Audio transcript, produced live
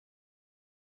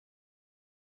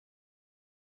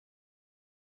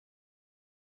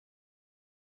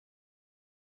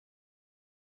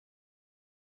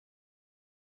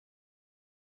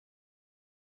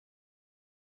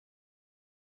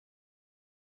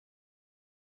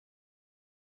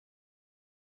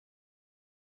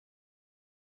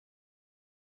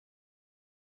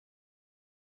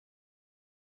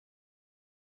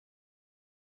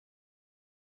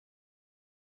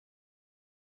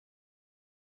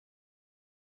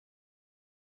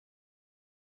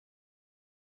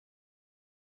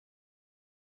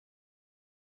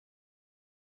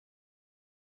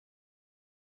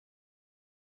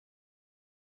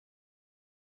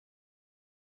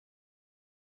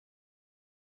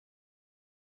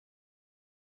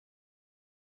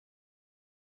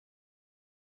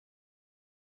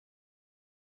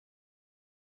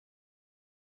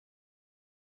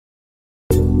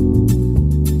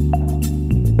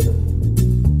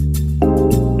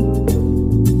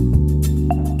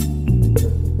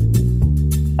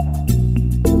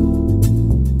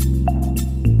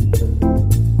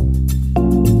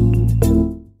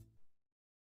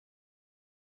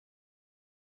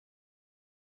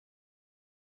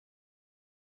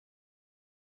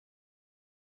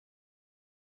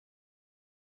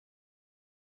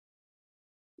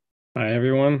Hi,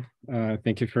 everyone.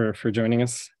 Thank you for joining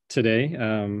us today,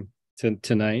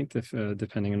 tonight, if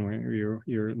depending on where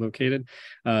you're located.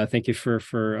 Thank you for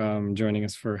joining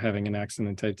us for having an accent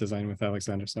in type design with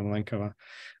Aleksandra Samuļenkova.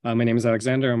 My name is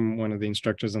Alexander. I'm one of the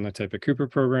instructors on the TypeCulture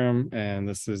program, and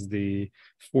this is the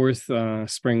fourth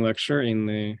spring lecture in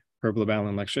the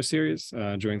Lubalin Lecture Series,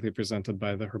 jointly presented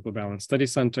by the Lubalin Study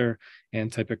Center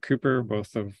and TypeCulture,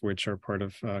 both of which are part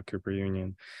of Cooper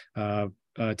Union.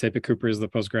 TypeCulture is the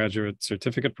postgraduate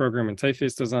certificate program in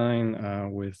typeface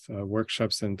design with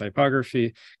workshops in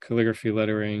typography, calligraphy,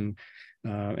 lettering,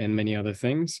 and many other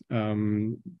things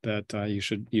that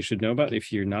you should know about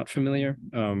if you're not familiar.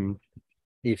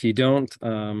 If you don't,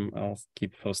 I'll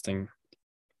keep posting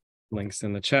links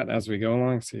in the chat as we go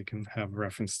along so you can have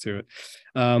reference to it.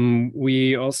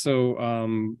 We also,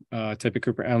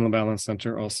 TypeCulture and Lubalin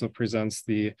Center also presents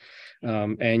the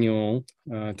annual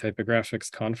typographics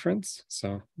conference.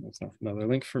 So that's another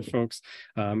link for folks.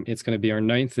 It's going to be our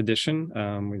 9th edition.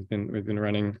 We've been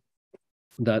running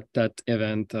that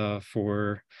event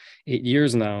for 8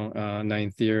 years now,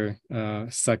 9th year,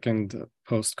 second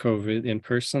post-COVID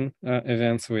in-person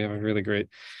event. So we have a really great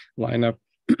lineup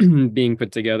being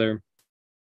put together.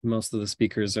 Most of the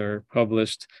speakers are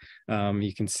published.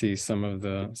 You can see some of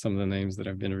the names that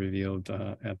have been revealed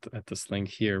at this link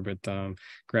here, but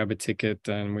grab a ticket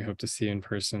and we hope to see you in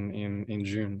person in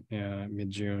June,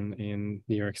 mid-June in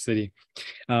New York City.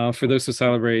 For those who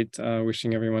celebrate,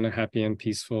 wishing everyone a happy and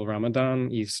peaceful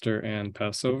Ramadan, Easter, and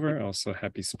Passover. Also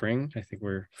happy spring. I think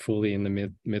we're fully in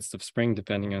the midst of spring,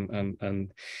 depending on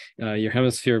your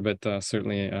hemisphere, but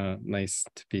certainly nice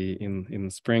to be in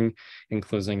the spring and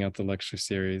closing out the lecture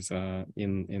series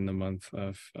in the month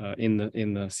of in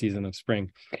the season of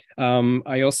spring.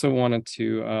 I also wanted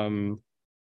to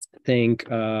thank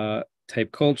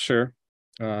TypeCulture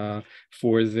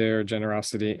for their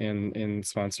generosity in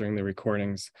sponsoring the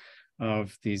recordings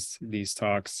of these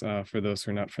talks. For those who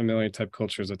are not familiar,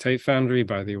 TypeCulture is a type foundry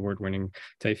by the award-winning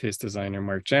typeface designer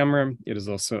Mark Jammer. It is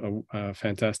also a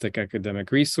fantastic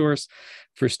academic resource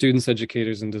for students,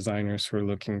 educators, and designers who are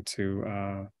looking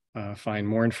to find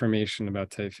more information about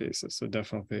typefaces. So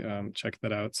definitely check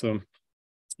that out. So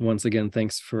once again,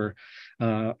 thanks for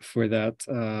that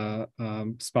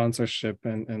sponsorship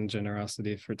and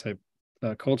generosity for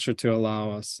TypeCulture to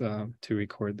allow us to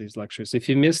record these lectures. If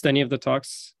you missed any of the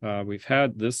talks we've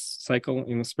had this cycle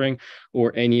in the spring,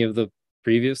 or any of the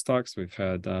previous talks we've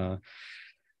had,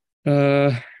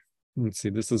 let's see,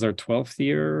 this is our 12th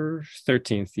year,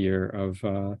 13th year of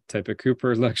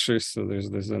TypeCulture lectures. So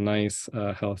there's a nice,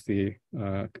 healthy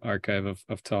archive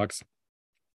of talks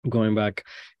going back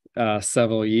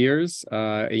several years.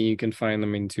 You can find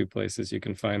them in two places. You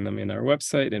can find them in our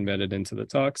website, embedded into the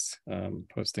talks,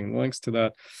 posting the links to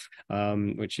that,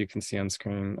 which you can see on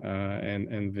screen,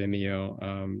 and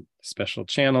Vimeo special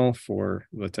channel for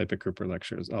the TypeCulture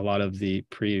lectures. A lot of the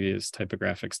previous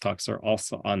typographics talks are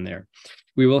also on there.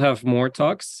 We will have more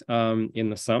talks in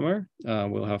the summer.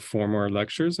 We'll have 4 more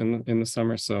lectures in the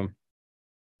summer. So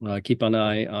keep an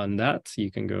eye on that. You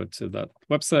can go to that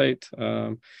website,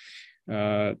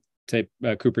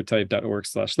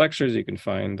 coopertype.org/lectures. You can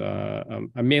find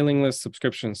a mailing list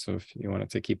subscription. So if you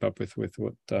wanted to keep up with what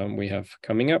we have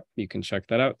coming up, you can check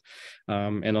that out.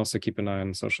 And also keep an eye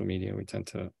on social media. We tend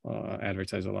to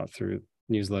advertise a lot through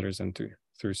newsletters and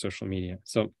through social media.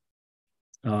 So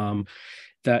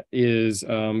that is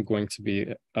going to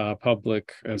be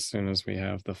public as soon as we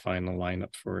have the final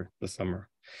lineup for the summer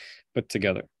put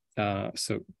together.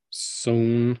 So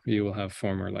soon you will have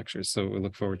 4 more lectures. So we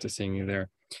look forward to seeing you there.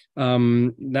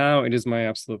 Now it is my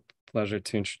absolute pleasure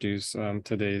to introduce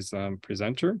today's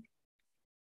presenter.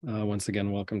 Once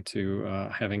again, welcome to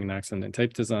Having an Accent in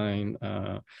Type Design.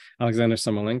 Aleksandra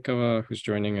Samuļenkova, who's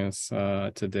joining us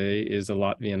today, is a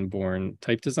Latvian-born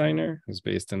type designer who's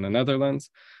based in the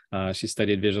Netherlands. She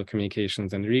studied visual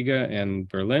communications in Riga and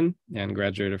Berlin and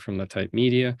graduated from the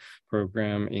TypeMedia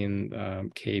program in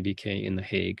KABK in The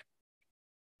Hague.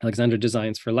 Aleksandra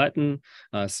designs for Latin,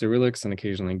 Cyrillics, and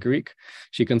occasionally Greek.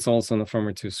 She consults on the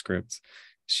former 2 scripts.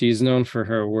 She's known for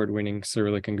her award-winning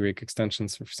Cyrillic and Greek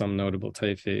extensions for some notable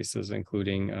typefaces,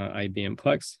 including IBM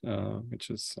Plex,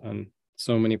 which is on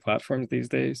so many platforms these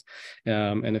days,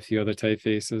 and a few other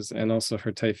typefaces, and also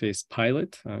her typeface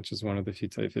Pilot, which is one of the few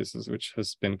typefaces which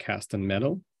has been cast in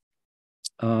metal.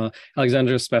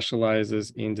 Aleksandra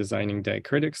specializes in designing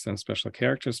diacritics and special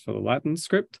characters for the Latin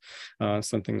script,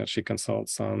 something that she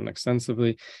consults on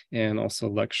extensively, and also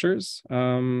lectures.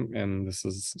 And this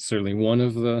is certainly one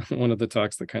of the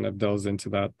talks that kind of delves into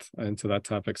that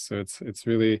topic. So it's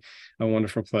really a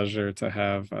wonderful pleasure to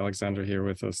have Aleksandra here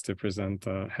with us to present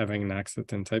having an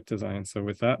accent in type design. So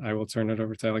with that, I will turn it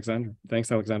over to Aleksandra. Thanks,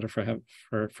 Aleksandra,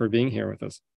 for being here with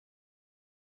us.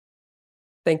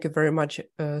 Thank you very much,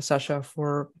 Sasha,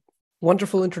 for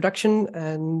wonderful introduction,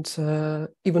 and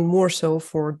even more so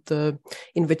for the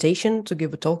invitation to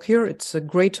give a talk here. It's a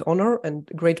great honor and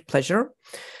great pleasure.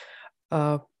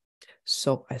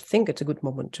 So I think it's a good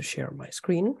moment to share my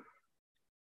screen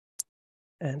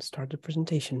and start the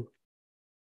presentation.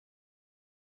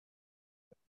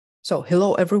 So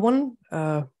hello, everyone.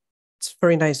 It's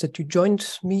very nice that you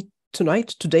joined me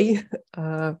today.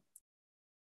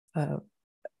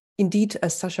 Indeed,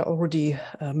 as Sasha already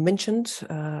mentioned,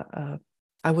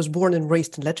 I was born and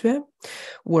raised in Latvia,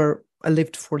 where I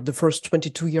lived for the first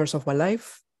 22 years of my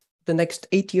life. The next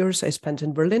 8 years I spent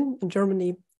in Berlin, in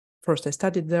Germany. First I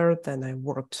studied there, then I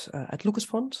worked at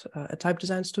Lucasfont, a type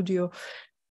design studio.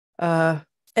 And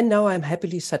now I'm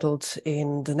happily settled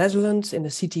in the Netherlands, in the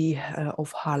city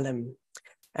of Haarlem.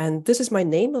 And this is my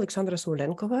name, Aleksandra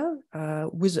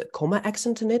Samuļenkova, with a comma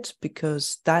accent in it,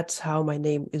 because that's how my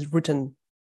name is written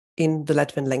in the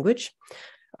Latvian language,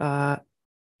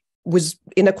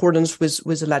 in accordance with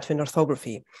the Latvian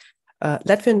orthography.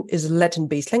 Latvian is a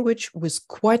Latin-based language with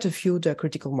quite a few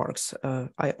diacritical marks.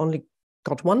 I only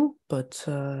got one, but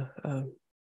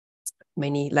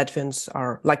many Latvians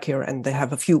are luckier and they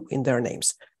have a few in their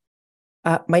names.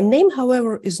 My name,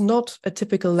 however, is not a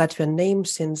typical Latvian name,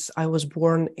 since I was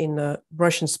born in a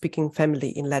Russian-speaking family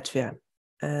in Latvia.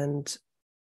 And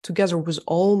together with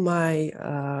all my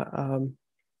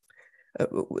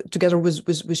together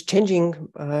with changing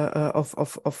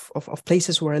of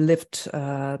places where I lived,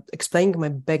 explaining my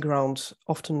background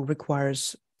often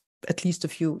requires at least a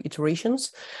few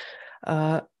iterations.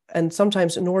 And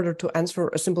sometimes, in order to answer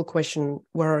a simple question,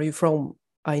 where are you from,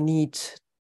 I need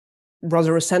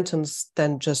rather a sentence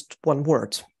than just one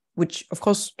word, which of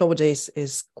course nowadays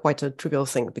is quite a trivial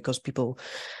thing, because people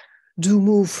do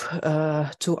move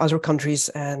to other countries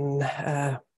and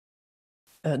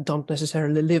don't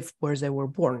necessarily live where they were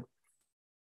born.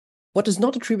 What is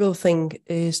not a trivial thing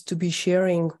is to be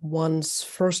sharing one's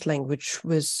first language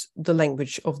with the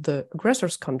language of the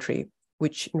aggressor's country,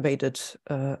 which invaded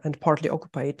and partly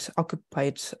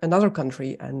occupied another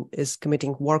country and is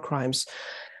committing war crimes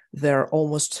there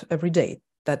almost every day.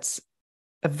 That's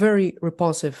a very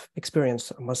repulsive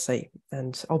experience, I must say.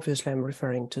 And obviously I'm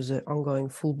referring to the ongoing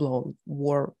full-blown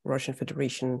war Russian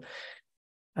Federation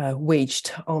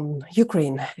waged on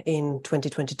Ukraine in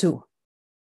 2022.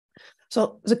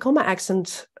 So the comma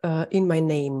accent in my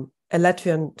name, a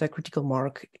Latvian diacritical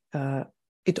mark,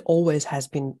 it always has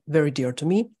been very dear to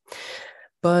me.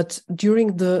 But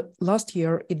during the last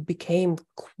year, it became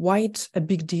quite a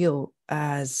big deal,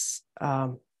 as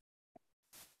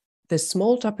the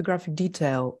small typographic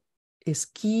detail is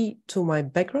key to my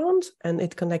background and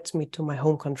it connects me to my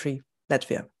home country,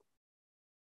 Latvia.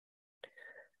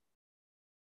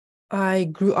 I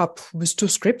grew up with two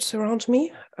scripts around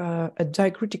me, a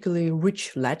diacritically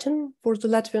rich Latin for the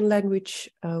Latvian language,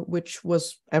 which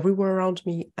was everywhere around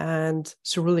me, and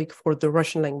Cyrillic for the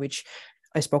Russian language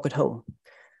I spoke at home.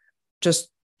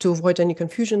 Just to avoid any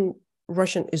confusion,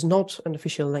 Russian is not an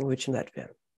official language in Latvia.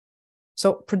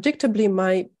 So predictably,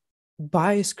 my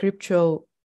biscriptural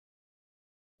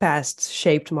past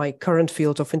shaped my current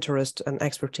field of interest and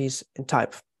expertise in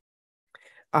type.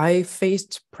 I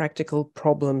faced practical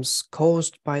problems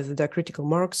caused by the diacritical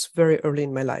marks very early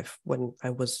in my life, when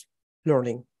I was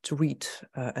learning to read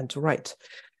and to write.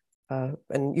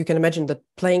 And you can imagine that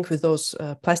playing with those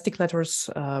plastic letters,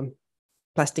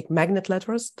 plastic magnet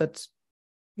letters that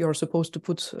you're supposed to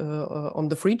put on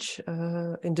the fridge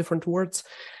in different words.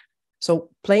 So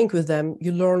playing with them,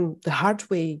 you learn the hard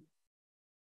way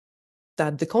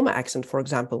that the comma accent, for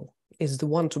example, is the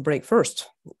one to break first,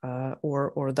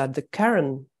 or that the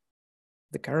caron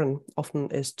often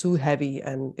is too heavy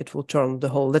and it will turn the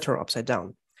whole letter upside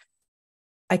down.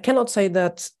 I cannot say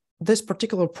that these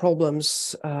particular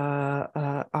problems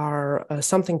are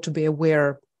something to be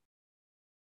aware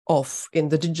of in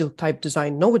the digital type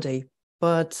design nowadays,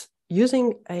 but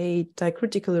using a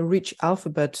diacritically rich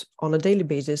alphabet on a daily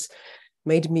basis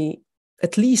made me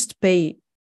at least pay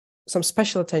some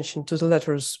special attention to the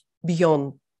letters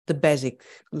beyond the basic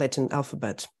Latin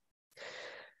alphabet.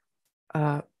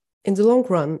 In the long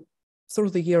run, through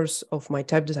the years of my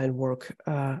type design work,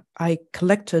 I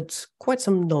collected quite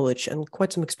some knowledge and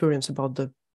quite some experience about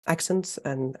the accents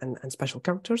and special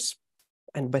characters.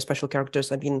 And by special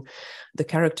characters, I mean the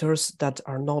characters that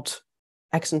are not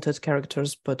accented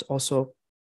characters, but also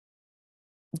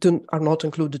are not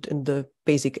included in the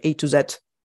basic A to Z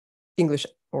English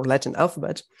or Latin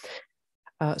alphabet.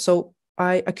 So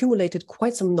I accumulated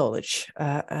quite some knowledge,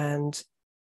 and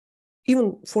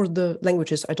even for the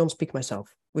languages I don't speak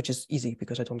myself, which is easy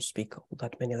because I don't speak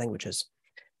that many languages.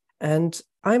 And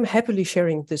I'm happily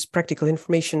sharing this practical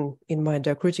information in my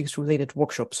diacritics related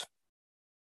workshops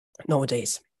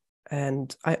nowadays.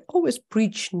 And I always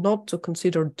preach not to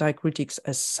consider diacritics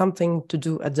as something to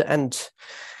do at the end,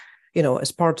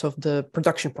 as part of the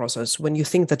production process, when you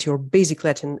think that your basic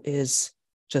Latin is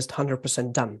just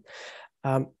 100% done.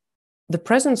 The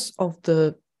presence of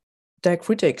the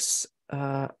diacritics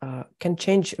can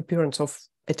change appearance of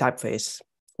a typeface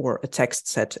or a text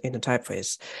set in a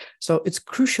typeface. So it's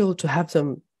crucial to have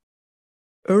them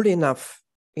early enough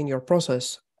in your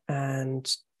process and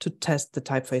to test the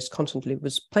typeface constantly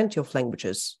with plenty of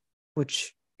languages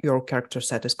which your character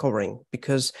set is covering,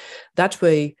 because that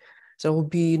way there will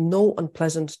be no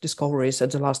unpleasant discoveries at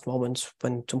the last moment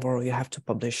when tomorrow you have to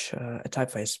publish a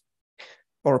typeface.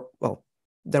 Or, well,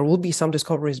 there will be some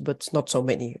discoveries, but not so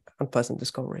many unpleasant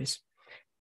discoveries.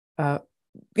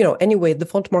 Anyway, the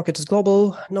font market is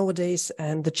global nowadays,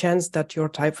 and the chance that your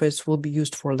typeface will be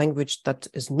used for a language that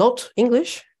is not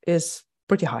English is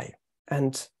pretty high.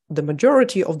 And the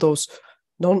majority of those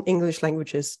non-English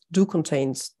languages do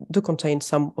contain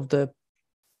some of the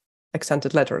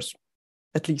accented letters,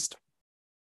 at least.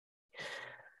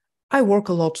 I work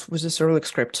a lot with the Cyrillic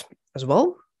script as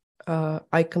well.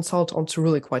 I consult on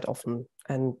Cyrillic quite often,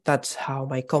 and that's how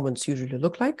my comments usually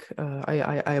look like.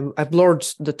 I blurred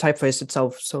the typeface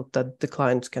itself so that the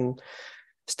client can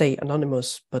stay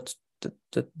anonymous, but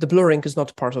the blurring is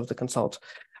not part of the consult.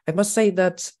 I must say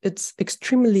that it's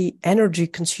extremely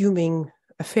energy-consuming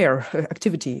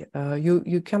activity.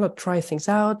 You cannot try things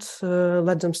out,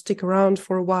 let them stick around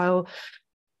for a while,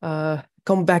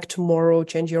 come back tomorrow,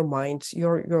 change your mind.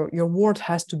 Your word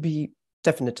has to be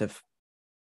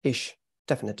definitive-ish.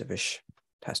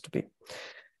 It has to be.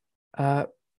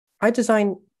 I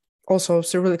design also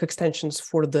Cyrillic extensions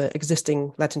for the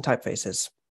existing Latin typefaces.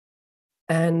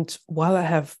 And while I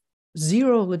have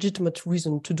zero legitimate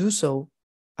reason to do so,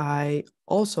 I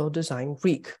also design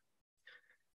Greek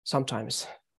sometimes.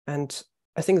 And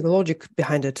I think the logic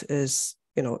behind it is,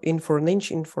 in for an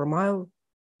inch, in for a mile.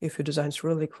 If you design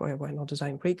Cyrillic, why not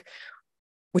design Greek?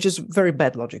 Which is very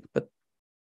bad logic, but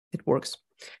it works.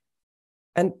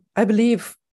 And I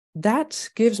believe that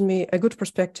gives me a good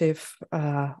perspective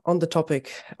on the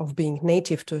topic of being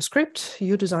native to a script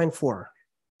you design for.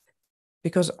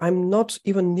 Because I'm not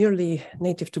even nearly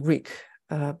native to Greek,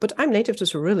 but I'm native to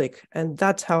Cyrillic, and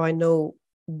that's how I know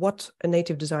what a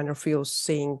native designer feels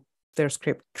seeing their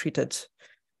script treated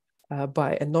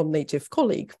by a non-native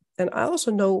colleague. And I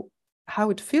also know how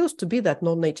it feels to be that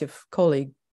non-native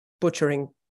colleague butchering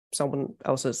someone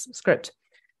else's script.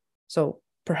 So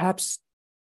perhaps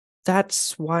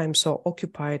that's why I'm so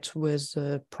occupied with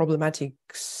the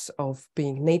problematics of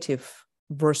being native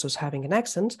versus having an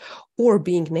accent, or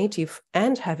being native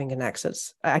and having an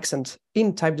accent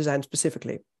in type design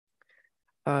specifically.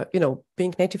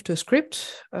 Being native to a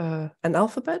script, an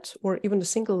alphabet, or even a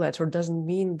single letter doesn't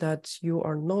mean that you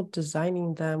are not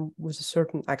designing them with a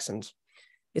certain accent.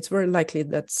 It's very likely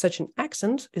that such an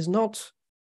accent is not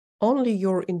only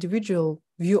your individual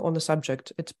view on the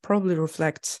subject, it probably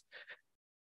reflects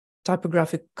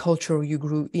typographic culture you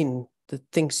grew in, the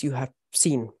things you have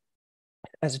seen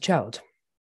as a child.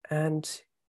 And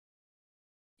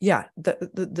yeah,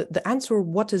 the answer,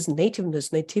 what is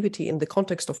nativeness, nativity in the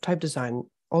context of type design,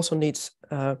 also needs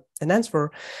an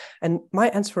answer. And my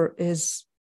answer is,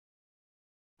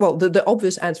 well, the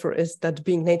obvious answer is that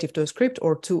being native to a script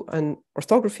or to an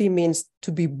orthography means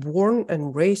to be born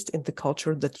and raised in the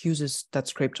culture that uses that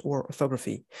script or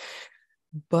orthography.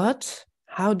 But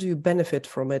how do you benefit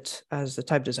from it as a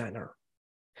type designer?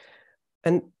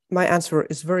 And my answer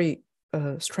is very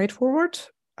straightforward.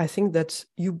 I think that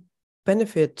you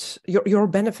benefit, your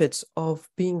benefits of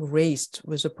being raised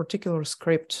with a particular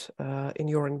script in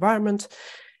your environment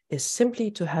is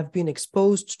simply to have been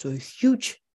exposed to a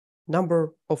huge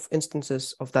number of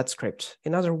instances of that script.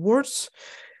 In other words,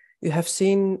 you have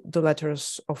seen the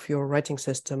letters of your writing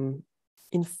system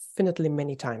infinitely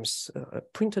many times,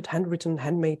 printed, handwritten,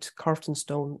 handmade, carved in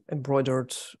stone,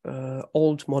 embroidered,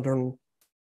 old, modern,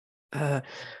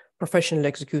 professionally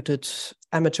executed,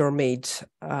 amateur made.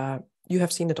 You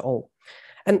have seen it all.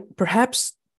 And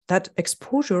perhaps that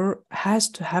exposure has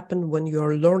to happen when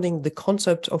you're learning the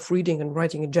concept of reading and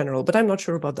writing in general, but I'm not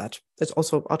sure about that. It's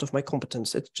also out of my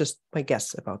competence. It's just my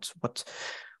guess about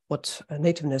what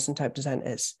nativeness in type design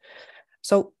is.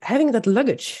 So having that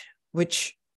luggage,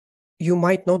 which you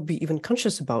might not be even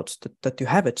conscious about that you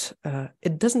have it,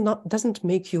 it doesn't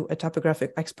make you a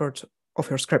typographic expert of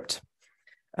your script.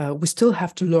 We still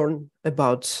have to learn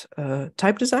about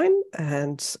type design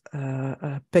and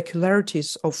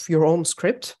peculiarities of your own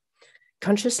script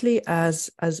consciously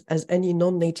as any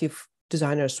non-native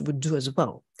designers would do as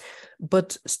well.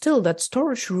 But still, that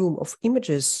storage room of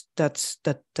images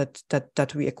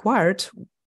that we acquired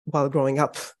while growing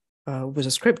up with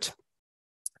a script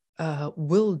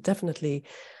will definitely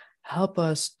help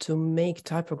us to make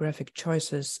typographic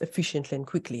choices efficiently and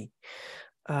quickly.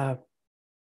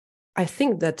 I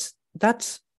think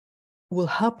that will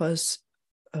help us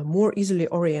more easily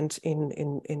orient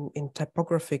in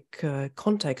typographic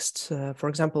contexts. For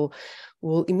example,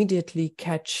 we'll immediately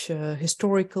catch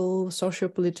historical,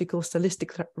 socio-political,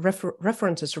 stylistic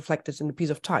references reflected in a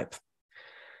piece of type.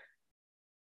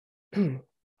 And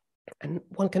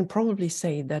one can probably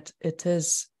say that it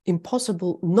is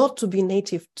impossible not to be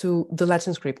native to the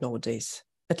Latin script nowadays,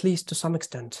 at least to some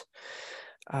extent.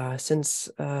 Since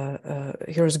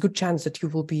here is a good chance that you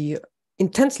will be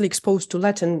intensely exposed to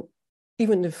Latin,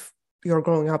 even if you're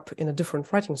growing up in a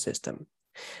different writing system.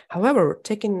 However,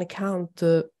 taking into account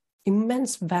the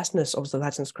immense vastness of the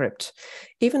Latin script,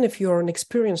 even if you're an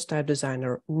experienced type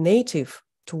designer native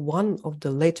to one of the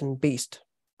Latin-based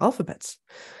alphabets,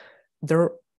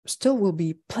 there still will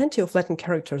be plenty of Latin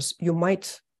characters you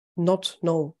might not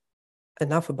know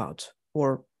enough about,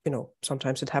 or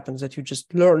sometimes it happens that you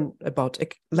just learn about a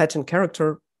Latin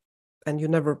character and you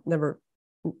never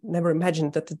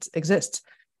imagined that it exists.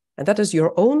 And that is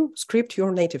your own script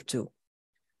you're native to.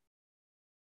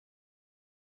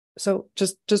 So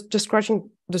just scratching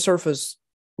the surface,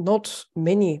 not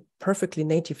many perfectly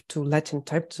native to Latin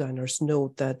type designers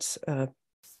know that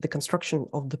the construction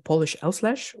of the Polish L/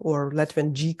 or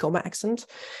Latvian G comma accent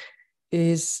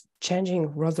is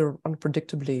changing rather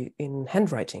unpredictably in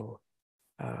handwriting.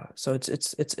 So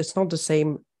it's not the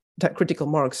same diacritical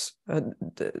marks,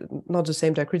 not the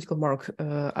same diacritical mark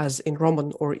as in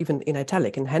Roman or even in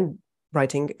italic. In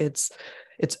handwriting, it's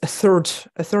a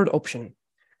third option.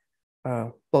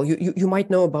 Well, you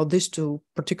might know about these two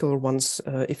particular ones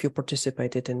if you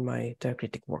participated in my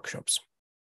diacritic workshops,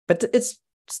 but it's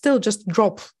still just a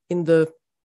drop in the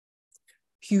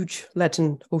huge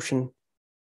Latin ocean.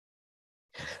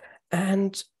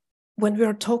 And when we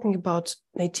are talking about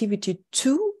nativity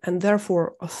to, and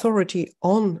therefore authority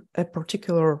on a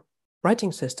particular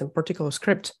writing system, particular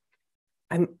script,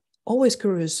 I'm always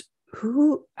curious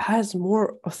who has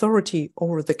more authority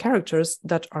over the characters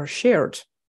that are shared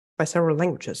by several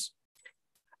languages.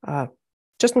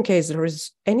 Just in case there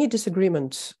is any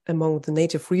disagreement among the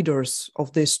native readers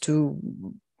of these two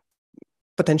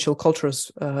potential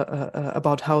cultures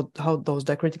about how those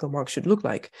diacritical marks should look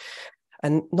like.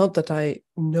 And not that I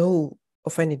know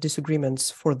of any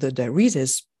disagreements for the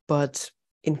diareses, but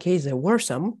in case there were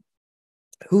some,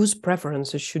 whose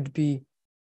preferences should be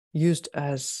used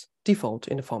as default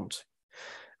in a font.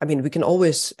 I mean, we can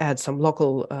always add some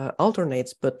local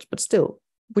alternates, but still,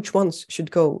 which ones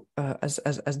should go as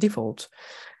default?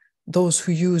 Those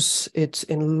who use it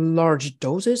in large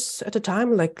doses at a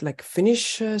time, like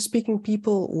Finnish speaking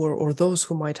people, or those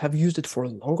who might have used it for a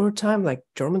longer time, like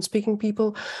German speaking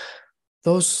people,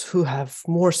 those who have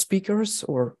more speakers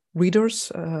or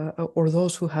readers, or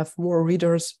those who have more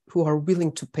readers who are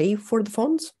willing to pay for the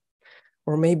fonts,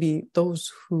 or maybe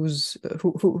those who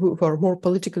are more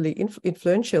politically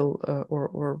influential,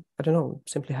 or I don't know,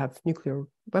 simply have nuclear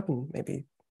weapon. Maybe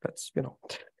that's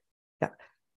yeah.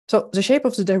 So the shape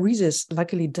of the diareses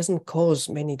luckily doesn't cause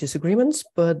many disagreements,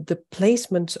 but the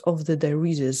placement of the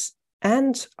diareses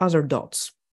and other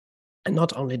dots, and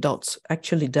not only dots,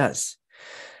 actually does.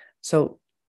 So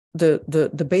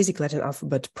the basic Latin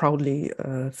alphabet proudly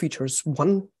features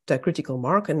one diacritical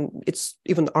mark, and it's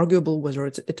even arguable whether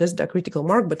it is diacritical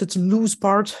mark, but it's a loose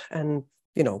part, and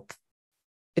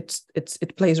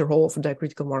it plays a role of a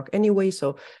diacritical mark anyway.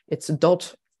 So it's a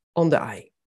dot on the I.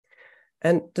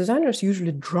 And designers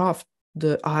usually draft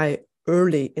the I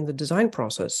early in the design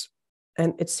process.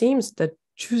 And it seems that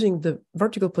choosing the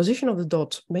vertical position of the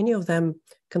dot, many of them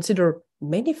consider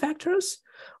many factors,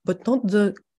 but not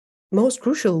the most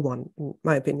crucial one, in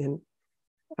my opinion.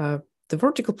 The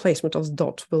vertical placement of the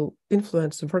dot will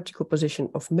influence the vertical position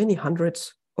of many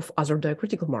hundreds of other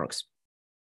diacritical marks.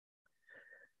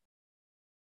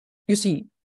 You see,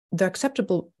 the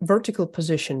acceptable vertical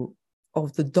position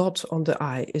of the dot on the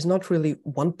I is not really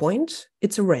one point,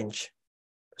 it's a range.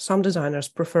 Some designers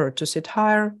prefer to sit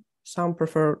higher, some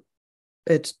prefer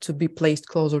it to be placed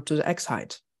closer to the X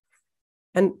height.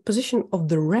 And position of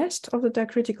the rest of the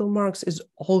diacritical marks is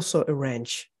also a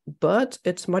range, but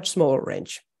it's much smaller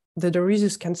range. The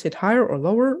diaresis can sit higher or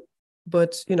lower,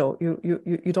 but you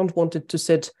don't want it to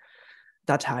sit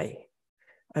that high.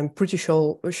 I'm pretty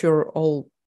sure all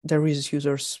diaresis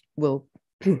users will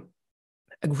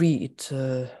agree it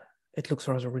looks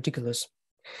rather ridiculous.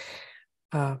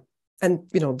 And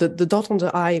the dot on the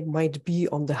I might be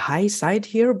on the high side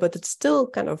here, but it's still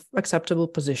kind of acceptable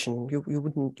position. You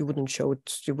wouldn't show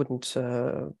it. You wouldn't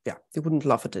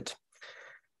laugh at it.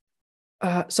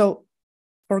 So,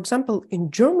 for example, in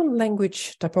German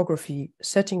language typography,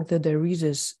 setting the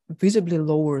diaresis visibly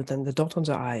lower than the dot on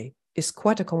the I is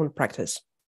quite a common practice.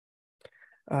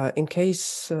 In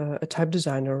case a type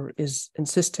designer is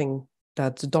insisting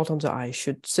that the dot on the I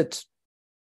should sit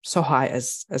so high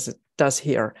as it does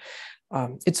here,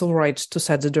 it's all right to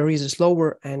set the diaresis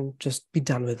lower and just be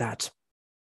done with that.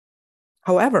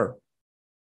 However,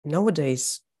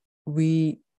 nowadays,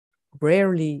 we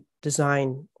rarely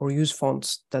design or use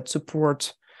fonts that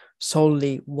support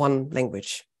solely one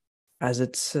language, as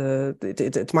it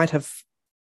might have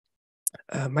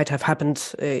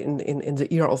happened in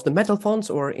the era of the metal fonts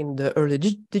or in the early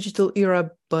digital era,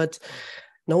 but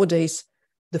nowadays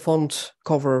the font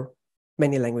cover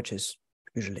many languages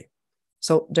usually.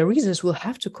 So diaresis will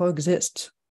have to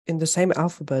coexist in the same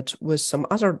alphabet with some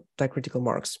other diacritical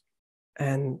marks.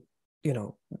 And,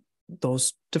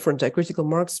 those different diacritical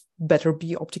marks better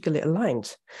be optically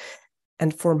aligned.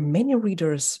 And for many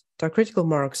readers, diacritical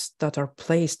marks that are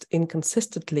placed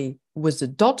inconsistently with the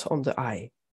dot on the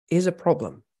I is a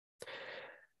problem.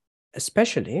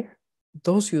 Especially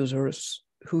those users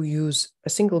who use a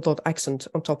single dot accent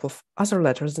on top of other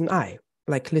letters than I,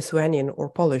 like Lithuanian or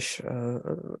Polish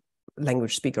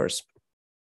language speakers.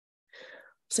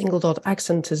 Single dot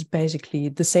accent is basically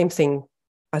the same thing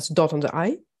as dot on the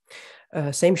I,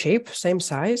 same shape, same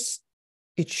size.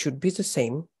 It should be the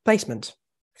same placement.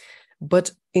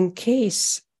 But in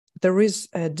case there is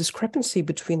a discrepancy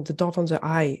between the dot on the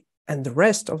I and the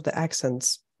rest of the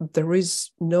accents, there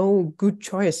is no good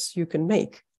choice you can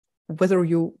make. Whether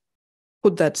you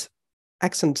put that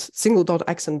accent, single dot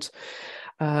accent,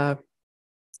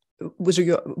 whether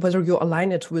you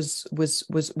align it with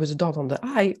a dot on the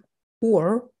I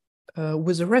or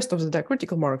with the rest of the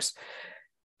diacritical marks,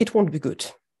 it won't be good.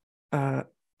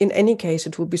 In any case,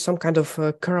 it will be some kind of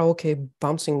karaoke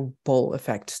bouncing ball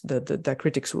effect. The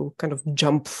diacritics will kind of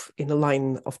jump in a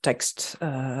line of text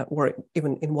or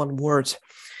even in one word.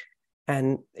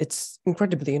 And it's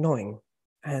incredibly annoying.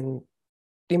 And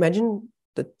imagine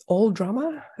that all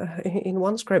drama in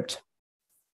one script.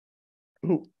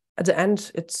 At the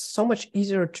end, it's so much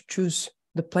easier to choose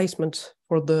the placement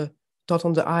for the dot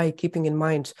on the I, keeping in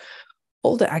mind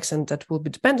all the accent that will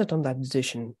be dependent on that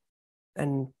decision.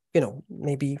 And,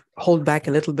 maybe hold back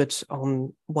a little bit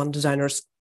on one designer's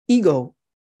ego,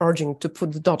 urging to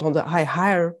put the dot on the I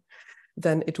higher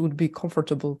than it would be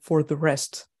comfortable for the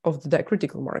rest of the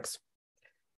diacritical marks.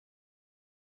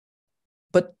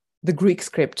 But the Greek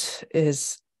script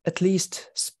is at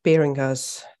least sparing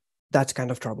us that kind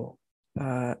of trouble.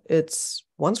 It's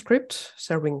one script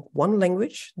serving one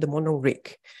language, the modern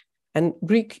Greek. And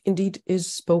Greek indeed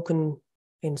is spoken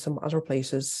in some other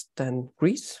places than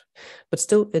Greece, but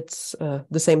still it's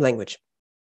the same language.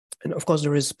 And of course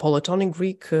there is polytonic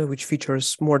Greek, which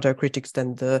features more diacritics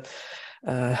than the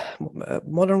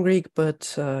modern Greek,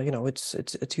 but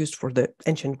it's used for the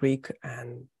ancient Greek,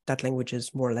 and that language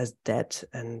is more or less dead,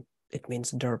 and it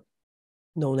means there are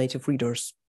no native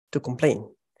readers to complain.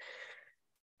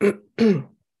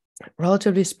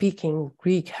 Relatively speaking,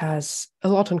 Greek has a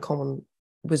lot in common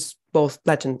with both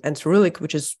Latin and Cyrillic,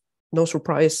 which is no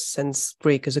surprise since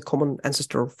Greek is a common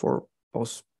ancestor for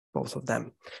both of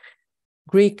them.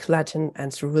 Greek, Latin,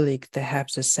 and Cyrillic, they have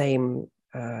the same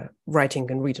writing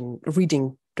and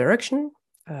reading direction.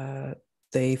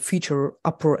 They feature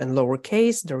upper and lower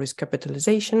case. There is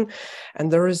capitalization,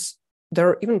 and there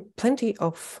are even plenty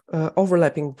of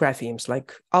overlapping graphemes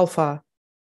like alpha,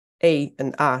 A,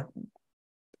 and A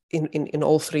in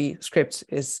all three scripts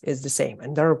is the same,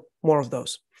 and there are more of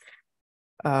those.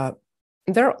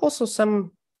 There are also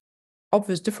some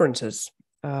obvious differences.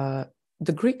 The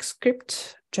Greek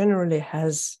script generally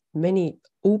has many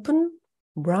open,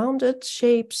 rounded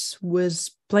shapes with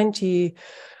plenty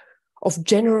of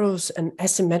generous and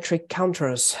asymmetric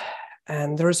counters.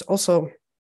 And there is also,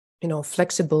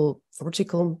 flexible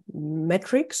vertical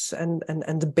metrics, and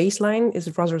the baseline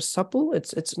is rather supple.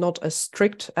 It's not as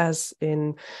strict as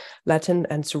in Latin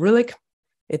and Cyrillic.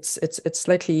 It's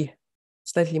slightly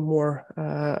more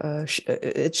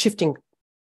it's shifting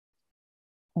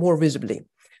more visibly,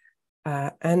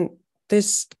 and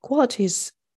these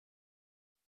qualities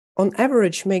on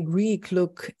average make Greek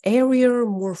look airier,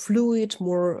 more fluid,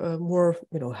 more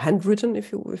handwritten,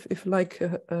 if you like,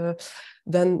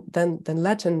 than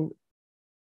Latin,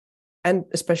 and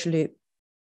especially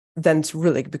than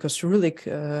Cyrillic, because Cyrillic,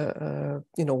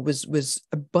 with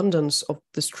abundance of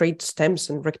the straight stems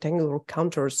and rectangular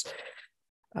counters,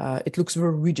 it looks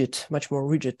very rigid, much more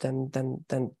rigid than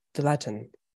the Latin.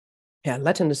 Yeah,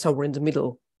 Latin is somewhere in the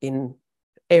middle in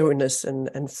airiness and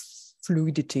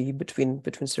fluidity between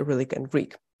Cyrillic and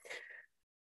Greek.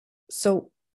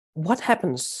 So what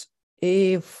happens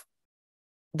if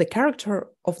the character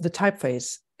of the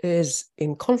typeface is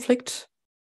in conflict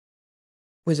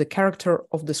with the character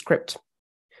of the script?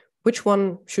 Which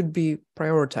one should be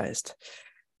prioritized?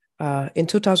 In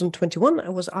 2021, I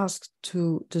was asked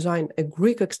to design a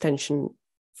Greek extension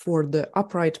for the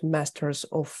upright masters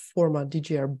of Forma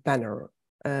DGR banner,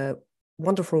 a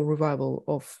wonderful revival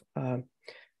of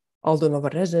Aldo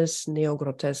Novarese's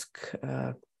neo-grotesque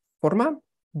Forma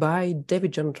by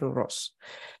David Jonathan Ross.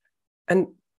 And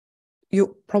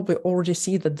you probably already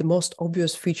see that the most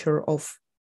obvious feature of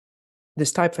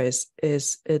this typeface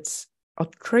is its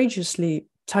outrageously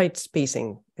tight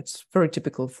spacing. It's very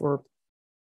typical for,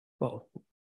 well,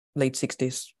 late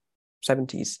 60s,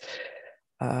 70s.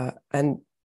 And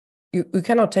you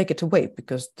cannot take it away,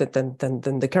 because then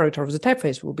the character of the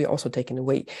typeface will be also taken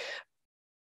away.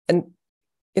 And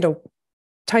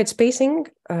tight spacing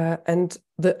and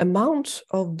the amount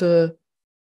of the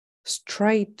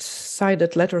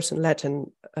straight-sided letters in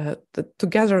Latin,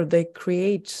 together they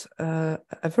create a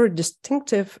very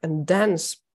distinctive and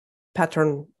dense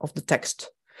pattern of the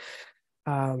text.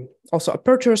 Also,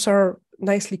 apertures are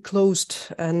nicely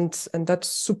closed, and that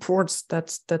supports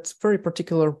that very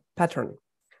particular pattern.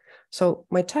 So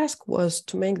my task was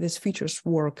to make these features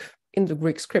work in the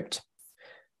Greek script,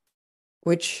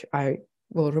 which I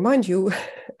will remind you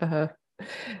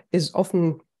is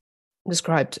often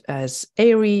described as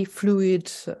airy, fluid,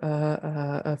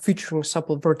 featuring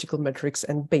supple vertical metrics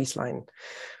and baseline.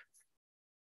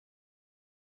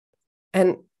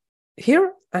 And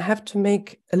here I have to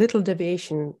make a little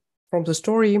deviation from the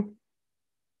story,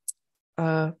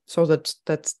 so that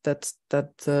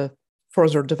the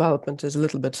further development is a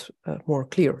little bit more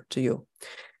clear to you.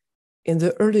 In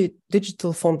the early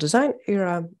digital font design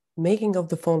era, making of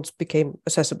the fonts became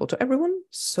accessible to everyone.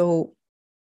 So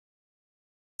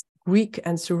Greek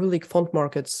and Cyrillic font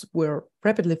markets were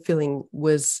rapidly filling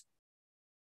with,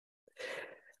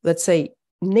 let's say,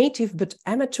 native but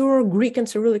amateur Greek and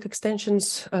Cyrillic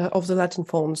extensions of the Latin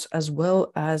fonts, as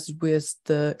well as with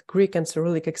the Greek and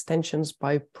Cyrillic extensions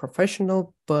by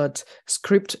professional but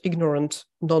script-ignorant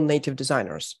non-native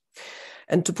designers.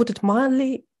 And to put it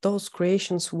mildly, those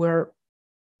creations were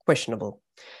questionable.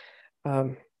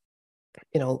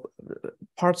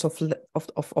 Parts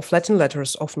of Latin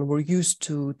letters often were used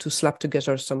to slap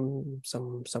together some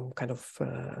kind of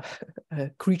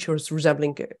creatures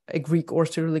resembling a Greek or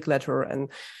Cyrillic letter,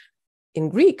 and in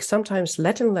Greek sometimes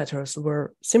Latin letters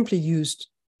were simply used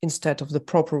instead of the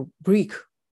proper Greek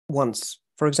ones.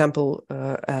 For example,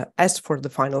 S for the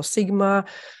final sigma,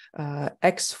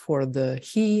 X for the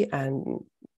he, and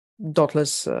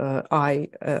dotless I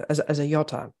as a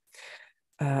iota.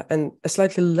 And a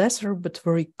slightly lesser but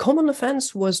very common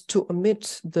offense was to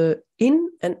omit the in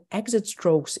and exit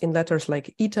strokes in letters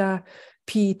like ita,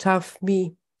 p, taf,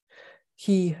 mi,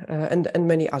 he, and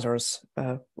many others.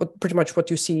 Pretty much what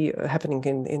you see happening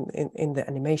in the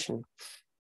animation.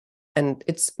 And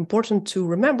it's important to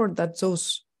remember that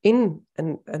those in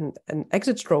and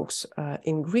exit strokes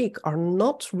in Greek are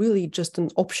not really just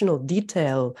an optional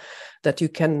detail that you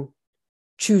can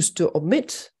choose to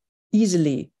omit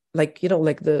easily, like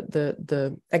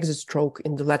the exit stroke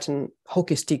in the Latin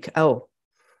hockey stick L.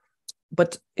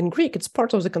 But in Greek, it's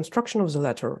part of the construction of the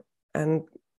letter, and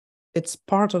it's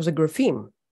part of the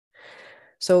grapheme.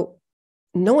 So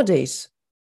nowadays,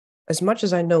 as much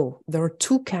as I know, there are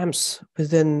two camps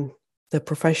within the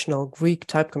professional Greek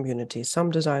type community.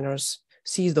 Some designers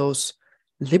see those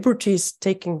liberties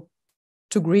taken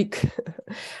to Greek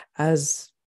as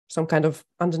some kind of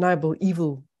undeniable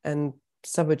evil and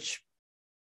savage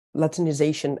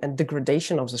Latinization and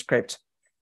degradation of the script.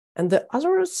 And the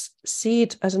others see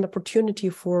it as an opportunity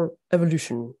for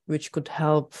evolution, which could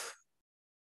help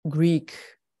Greek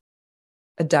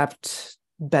adapt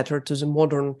better to the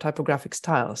modern typographic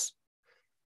styles.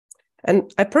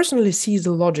 And I personally see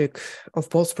the logic of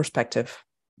both perspectives,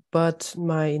 but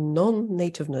my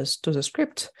non-nativeness to the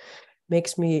script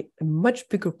makes me a much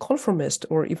bigger conformist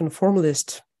or even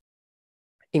formalist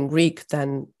in Greek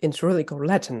than in Cyrillic or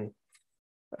Latin.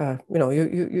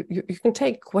 You can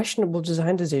take questionable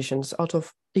design decisions out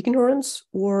of ignorance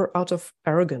or out of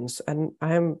arrogance, and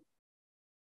I am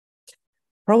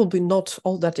probably not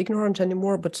all that ignorant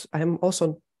anymore, but I am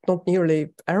also not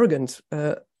nearly arrogant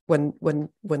when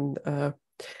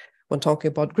talking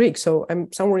about Greek. So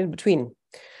I'm somewhere in between.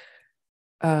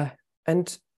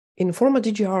 And in Forma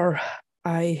DGR,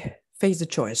 I face the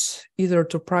choice either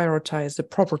to prioritize the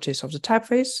properties of the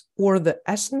typeface or the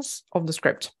essence of the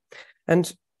script.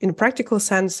 And in a practical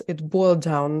sense, it boiled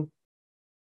down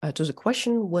to the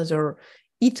question whether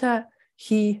eta,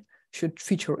 he, should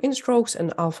feature in strokes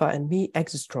and alpha and me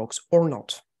exit strokes or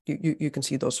not. You can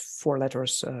see those 4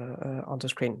 letters on the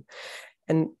screen.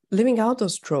 And leaving out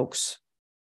those strokes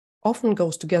often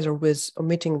goes together with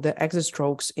omitting the exit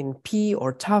strokes in P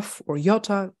or TAF or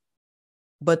iota,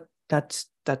 but that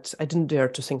I didn't dare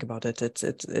to think about it.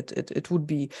 It would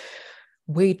be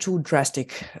way too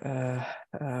drastic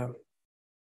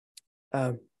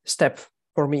step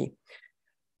for me.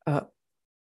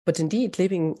 But indeed,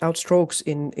 leaving out strokes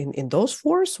in those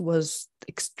 4s was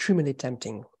extremely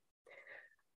tempting.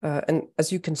 And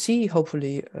as you can see,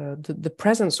 hopefully, the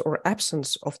presence or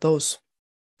absence of those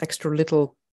extra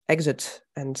little exit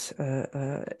and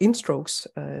in strokes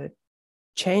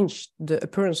changed the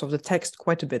appearance of the text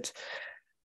quite a bit.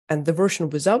 And the version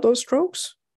without those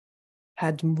strokes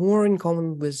had more in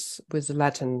common with the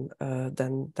Latin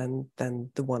than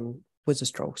the one with the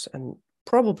strokes. And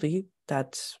probably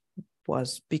that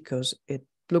was because it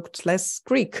looked less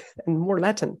Greek and more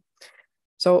Latin.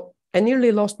 So I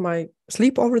nearly lost my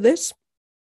sleep over this,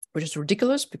 which is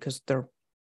ridiculous because there are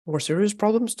more serious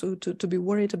problems to be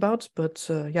worried about. But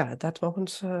yeah, at that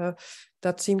moment,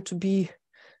 that seemed to be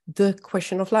the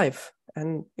question of life.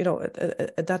 And, you know,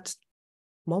 at that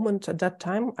moment, at that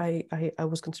time, I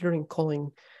was considering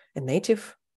calling a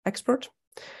native expert.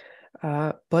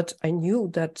 But I knew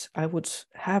that I would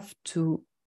have to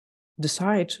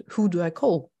decide who do I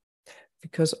call,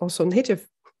 because also native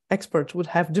experts would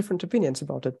have different opinions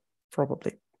about it,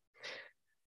 probably.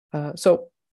 So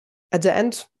at the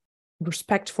end,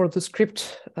 respect for the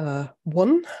script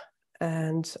won,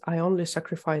 and I only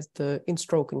sacrificed the in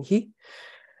stroke and he.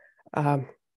 And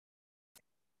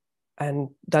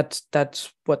that's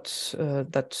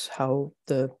how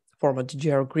the Forma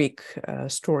DGR Greek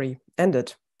story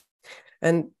ended.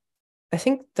 And I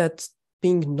think that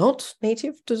being not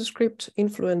native to the script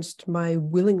influenced my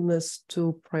willingness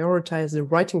to prioritize the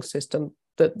writing system,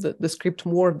 the script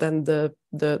more than the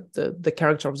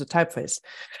character of the typeface.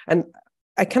 And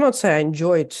I cannot say I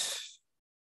enjoyed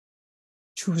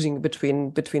choosing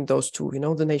between those two, you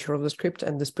know, the nature of the script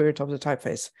and the spirit of the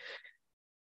typeface.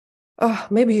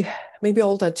 Maybe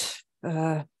all that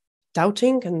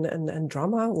doubting and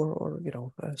drama or you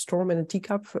know, storm in a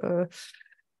teacup,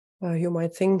 you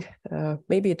might think,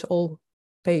 maybe it all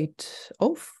paid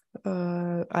off,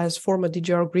 as Forma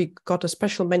DGR Greek got a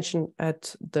special mention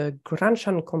at the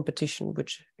Granshan competition,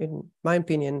 which in my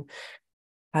opinion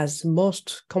has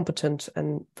most competent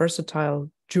and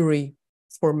versatile jury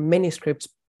for many scripts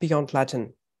beyond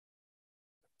Latin.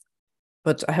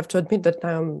 But I have to admit that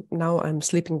now I'm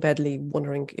sleeping badly,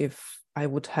 wondering if I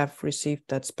would have received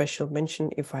that special mention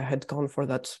if I had gone for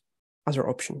that other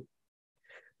option.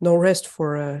 No rest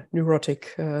for a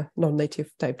neurotic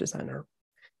non-native type designer.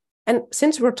 And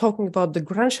since we're talking about the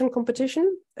Granshan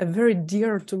competition, a very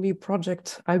dear to me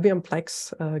project, IBM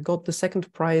Plex, got the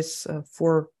 2nd prize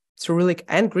for Cyrillic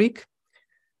and Greek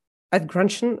at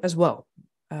Granshan as well.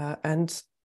 And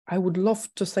I would love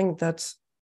to think that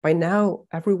by now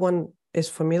everyone is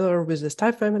familiar with this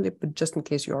type family, but just in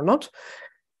case you are not,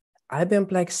 IBM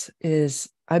Plex is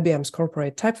IBM's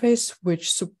corporate typeface,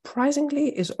 which surprisingly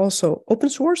is also open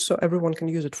source, so everyone can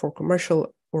use it for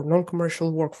commercial or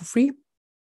non-commercial work for free.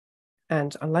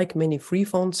 And unlike many free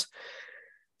fonts,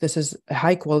 this is a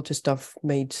high quality stuff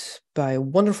made by a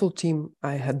wonderful team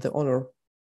I had the honor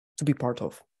to be part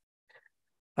of.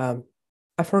 I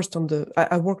worked on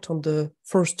the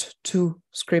first 2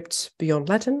 scripts beyond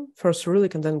Latin, first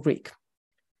Cyrillic and then Greek.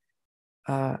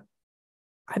 IBM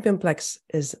Plex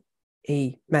is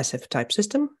a massive type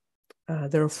system.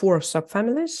 There are 4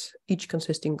 subfamilies, each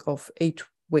consisting of 8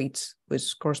 weights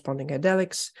with corresponding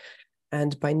italics.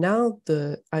 And by now,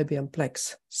 the IBM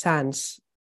Plex Sans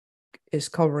is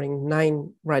covering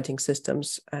 9 writing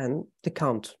systems, and the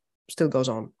count still goes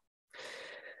on.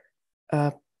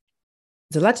 The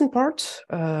Latin part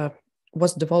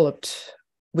was developed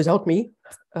without me,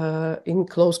 in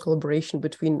close collaboration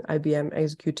between IBM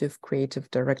Executive Creative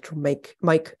Director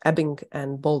Mike Ebbing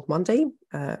and Bold Monday,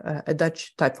 a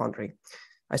Dutch type foundry.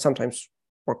 I sometimes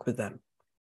work with them.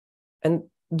 And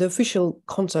the official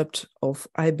concept of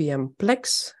IBM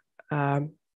Plex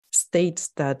states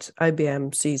that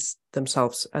IBM sees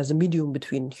themselves as a medium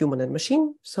between human and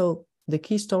machine. So the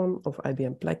keystone of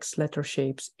IBM Plex letter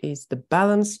shapes is the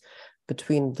balance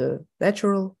between the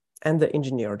natural and the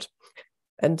engineered.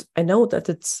 And I know that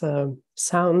it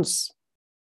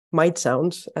might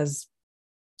sound as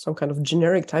some kind of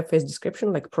generic typeface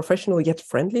description, like professional yet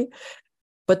friendly.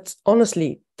 But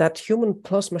honestly, that human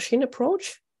plus machine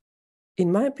approach,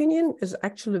 in my opinion, is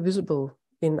actually visible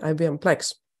in IBM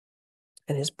Plex,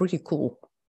 and it's pretty cool.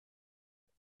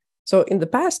 So in the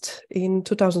past, in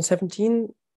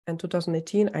 2017 and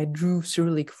 2018, I drew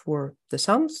Cyrillic for the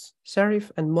sans,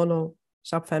 serif, and mono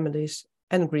subfamilies,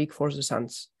 and Greek for the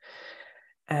sans.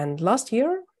 And last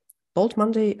year, Bold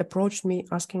Monday approached me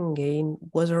asking again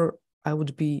whether I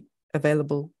would be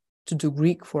available to do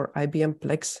Greek for IBM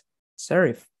Plex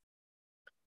serif.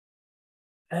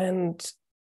 And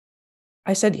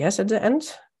I said yes at the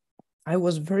end. I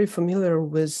was very familiar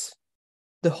with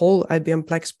the whole IBM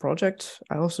Plex project.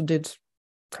 I also did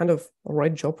kind of a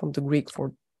right job on the Greek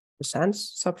for the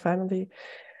sans subfamily,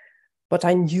 but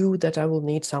I knew that I will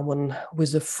need someone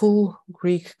with a full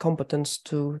Greek competence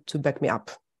to back me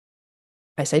up.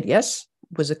 I said yes,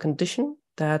 with a condition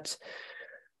that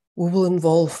we will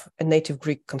involve a native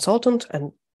Greek consultant,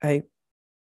 and I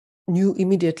knew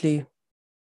immediately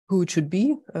who it should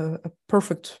be, a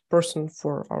perfect person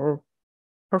for our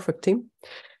perfect team.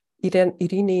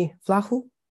 Irini Vlahu,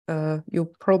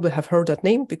 you probably have heard that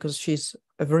name because she's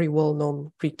a very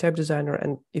well-known Greek type designer,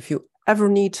 and if you ever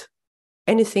need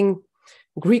anything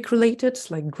Greek related,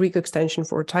 like Greek extension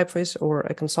for a typeface or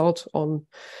a consult on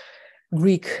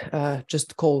Greek,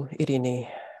 just call Irini.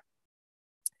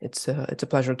 It's a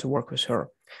pleasure to work with her.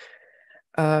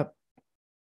 I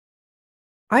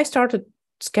started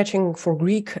sketching for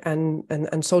Greek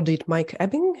and so did Mike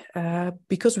Ebbing,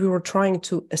 because we were trying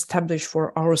to establish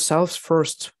for ourselves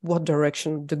first what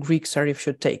direction the Greek serif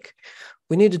should take.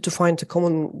 We needed to find a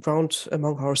common ground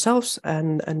among ourselves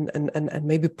and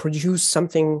maybe produce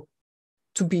something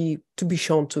to be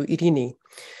shown to Irini.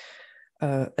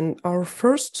 And our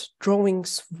first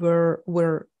drawings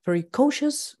were very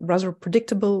cautious, rather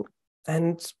predictable,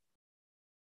 and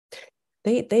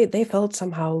they felt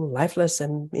somehow lifeless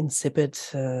and insipid,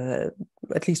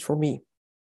 at least for me.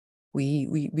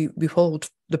 We followed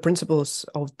the principles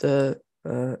of the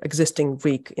existing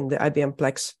Greek in the IBM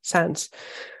Plex sans,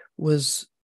 was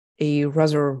a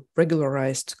rather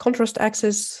regularized contrast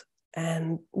axis,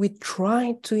 and we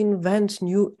tried to invent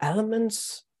new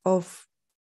elements of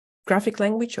graphic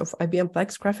language, of IBM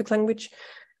Plex graphic language,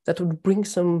 that would bring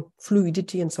some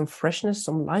fluidity and some freshness,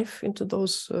 some life into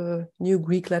those new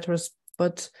Greek letters.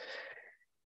 But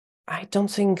I don't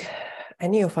think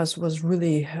any of us was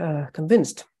really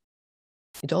convinced.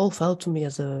 It all felt to me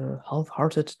as a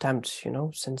half-hearted attempt,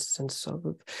 since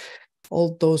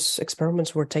all those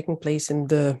experiments were taking place in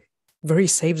the very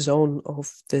safe zone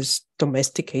of this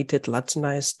domesticated,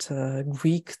 Latinized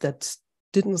Greek that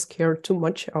didn't scare too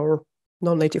much our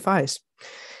non-native eyes.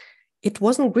 It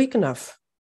wasn't Greek enough.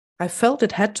 I felt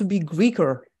it had to be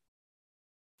Greeker.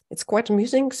 It's quite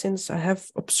amusing since I have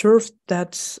observed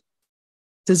that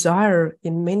desire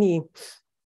in many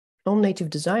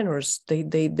non-native designers.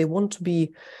 They want to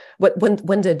be,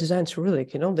 when they design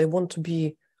Cyrillic, they want to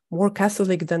be more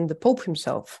Catholic than the Pope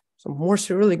himself, so more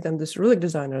Cyrillic than the Cyrillic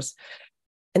designers.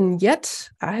 And yet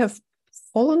I have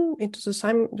fallen into the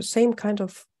same kind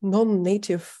of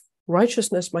non-native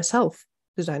righteousness myself,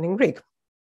 designing Greek.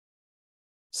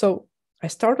 So I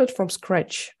started from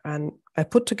scratch and I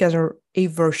put together a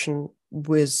version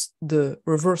with the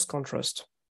reverse contrast.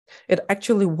 It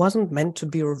actually wasn't meant to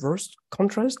be reverse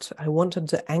contrast. I wanted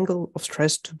the angle of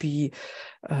stress to be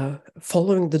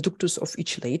following the ductus of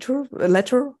each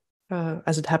letter,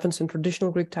 as it happens in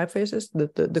traditional Greek typefaces.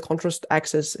 The contrast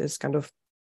axis is kind of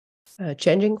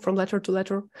changing from letter to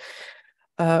letter.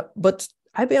 But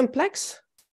IBM Plex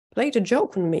played a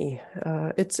joke on me.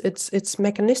 Its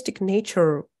mechanistic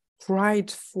nature tried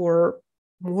for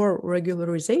more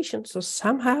regularization. So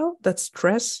somehow that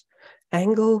stress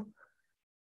angle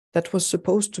that was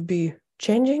supposed to be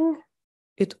changing,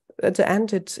 it at the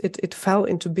end it fell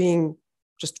into being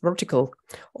just vertical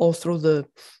all through the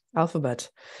alphabet.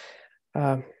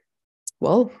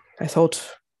 Well, I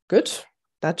thought, good,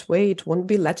 that way it won't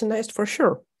be Latinized for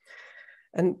sure.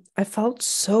 And I felt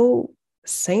so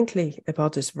saintly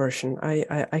about this version.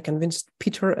 I convinced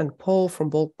Peter and Paul from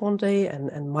Bold Monday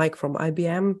and Mike from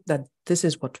IBM that this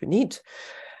is what we need.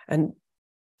 And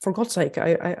for God's sake,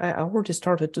 I already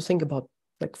started to think about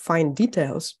like fine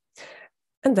details.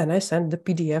 And then I sent the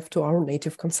PDF to our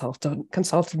native consultant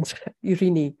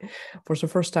Irini, for the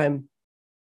first time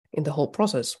in the whole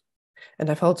process.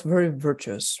 And I felt very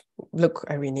virtuous. Look,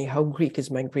 Irini, how Greek is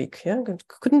my Greek. Yeah,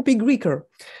 couldn't be Greeker.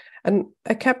 And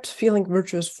I kept feeling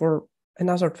virtuous for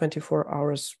another 24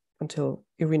 hours until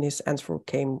Irini's answer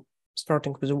came,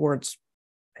 starting with the words,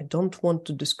 I don't want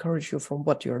to discourage you from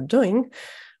what you're doing,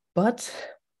 but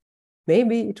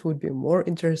maybe it would be more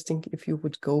interesting if you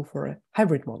would go for a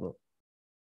hybrid model.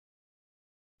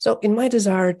 So in my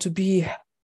desire to be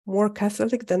more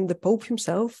Catholic than the Pope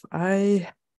himself, I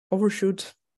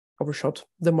overshot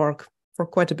the mark for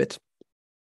quite a bit.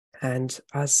 And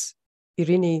as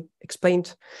Irini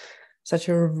explained, such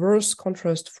a reverse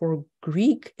contrast for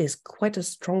Greek is quite a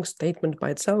strong statement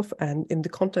by itself, and in the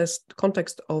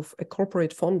context of a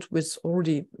corporate font with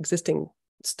already existing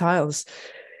styles,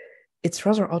 it's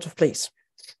rather out of place.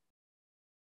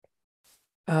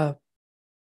 But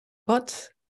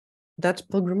that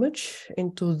pilgrimage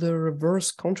into the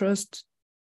reverse contrast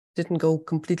didn't go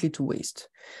completely to waste.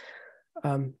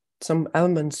 Some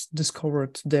elements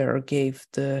discovered there gave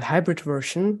the hybrid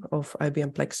version of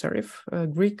IBM Plex serif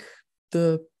Greek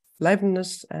the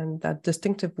liveliness and that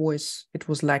distinctive voice it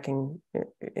was lacking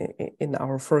in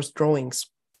our first drawings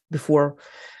before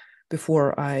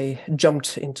I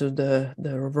jumped into the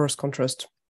reverse contrast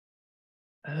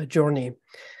journey.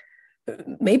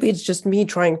 Maybe it's just me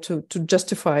trying to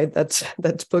justify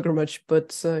that pilgrimage,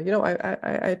 but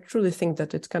I truly think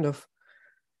that it's kind of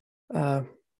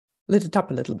lit it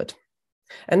up a little bit.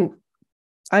 And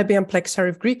IBM Plex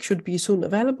serif Greek should be soon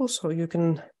available, so you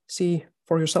can see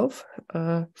for yourself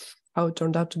how it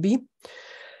turned out to be.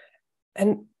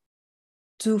 And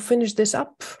to finish this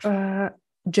up,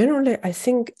 generally, I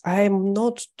think I'm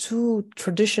not too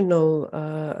traditional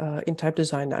in type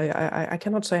design. I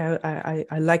cannot say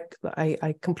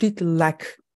I completely lack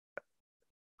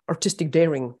artistic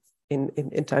daring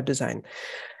in type design,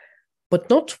 but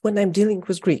not when I'm dealing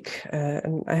with Greek.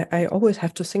 And I always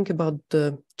have to think about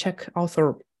the Czech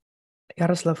author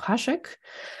Jaroslav Hašek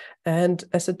and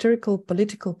a satirical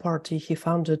political party he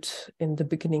founded in the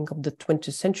beginning of the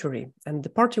 20th century. And the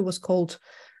party was called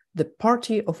the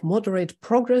Party of Moderate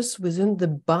Progress within the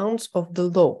bounds of the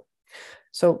law.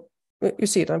 So you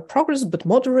see it, progress, but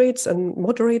moderate,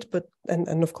 but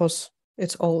of course,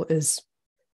 it's all is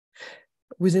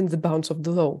within the bounds of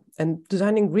the law. And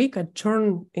designing Greek, I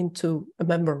turned into a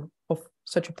member of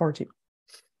such a party.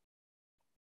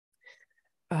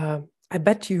 I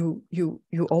bet you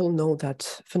all know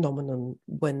that phenomenon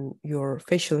when your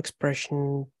facial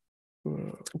expression,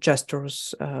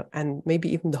 gestures, and maybe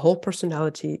even the whole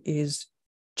personality is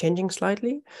changing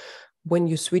slightly when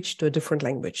you switch to a different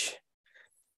language.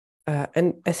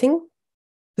 And I think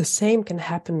the same can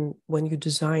happen when you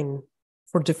design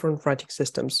for different writing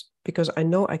systems, because I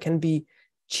know I can be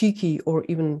cheeky or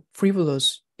even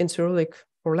frivolous in Cyrillic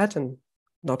or Latin,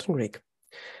 not in Greek.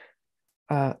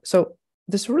 So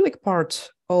the Cyrillic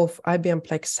part of IBM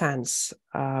Plex Sans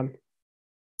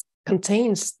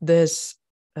contains this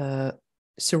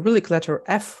Cyrillic letter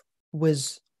F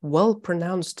with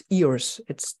well-pronounced ears.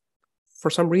 It's for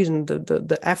some reason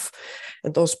the F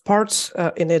and those parts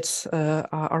in it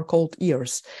are called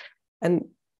ears, and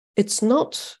it's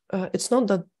not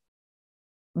that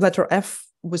letter F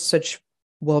with such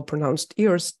well-pronounced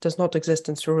ears does not exist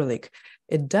in Cyrillic.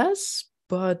 It does,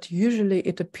 but usually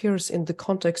it appears in the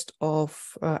context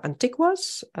of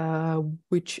antiquas,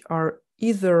 which are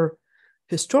either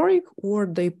historic or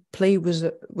they play with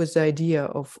the idea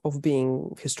of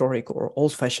being historic or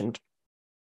old-fashioned.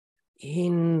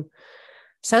 In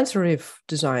sans serif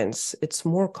designs, it's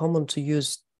more common to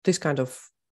use this kind of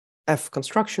F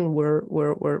construction where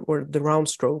the round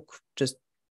stroke just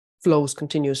flows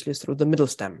continuously through the middle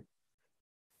stem.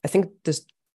 I think this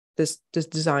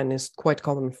design is quite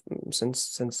common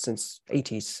since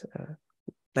 1980s.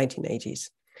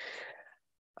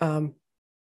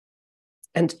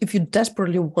 And if you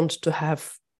desperately want to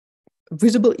have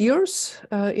visible ears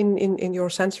in your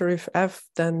sans serif F,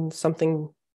 then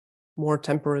something more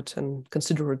temperate and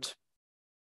considerate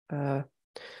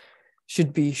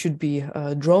should be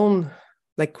drawn.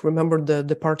 Like, remember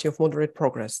the Party of Moderate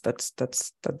Progress. That's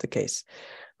the case.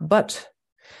 But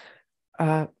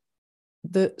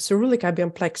the Cyrillic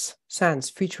IBM Plex sans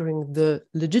featuring the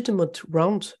legitimate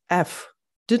round F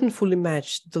didn't fully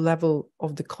match the level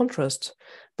of the contrast,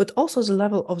 but also the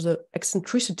level of the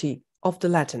eccentricity of the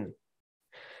Latin.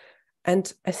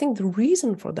 And I think the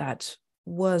reason for that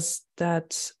was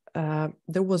that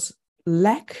there was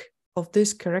lack of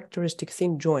this characteristic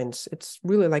thin joints. It's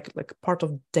really like part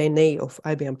of DNA of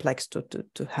IBM Plex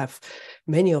to have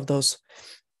many of those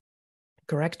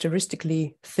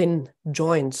characteristically thin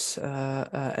joints,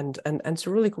 and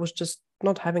Cyrillic was just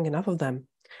not having enough of them,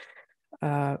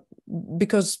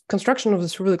 because construction of the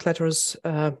Cyrillic letters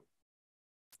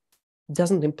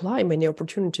doesn't imply many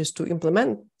opportunities to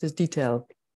implement this detail.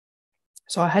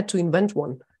 So I had to invent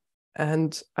one,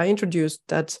 and I introduced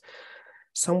that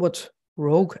somewhat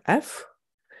rogue F,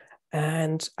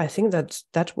 and I think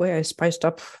that way I spiced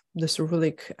up the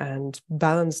Cyrillic and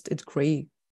balanced it gray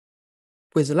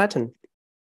with the Latin.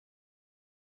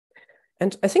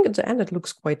 And I think at the end it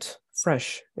looks quite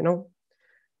fresh. You know,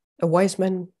 a wise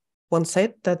man once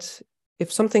said that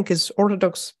if something is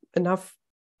orthodox enough,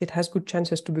 it has good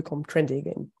chances to become trendy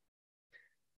again.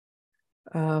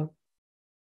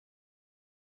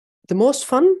 The most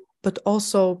fun, but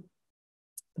also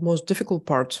the most difficult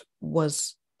part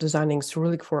was designing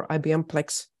Cyrillic for IBM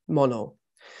Plex Mono.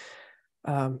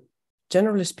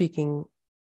 Generally speaking,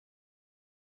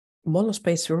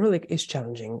 monospaced Cyrillic is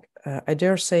challenging. I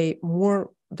dare say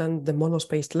more than the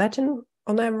monospaced Latin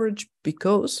on average,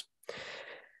 because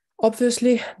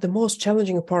obviously the most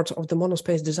challenging part of the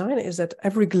monospaced design is that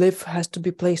every glyph has to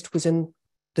be placed within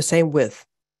the same width.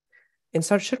 In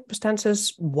such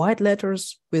circumstances, wide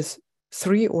letters with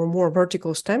 3 or more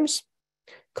vertical stems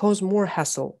cause more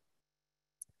hassle,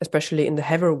 especially in the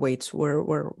heavier weights where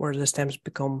the stems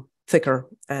become thicker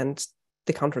and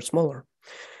the counter smaller.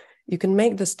 You can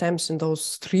make the stems in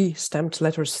those 3 stemmed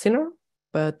letters thinner,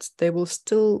 but they will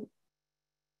still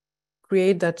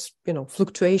create that, you know,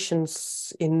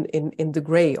 fluctuations in the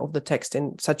gray of the text,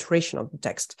 in saturation of the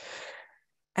text.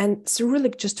 And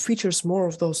Cyrillic just features more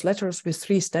of those letters with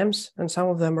 3 stems, and some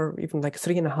of them are even like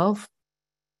 3.5.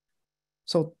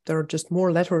 So there are just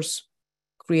more letters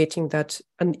creating that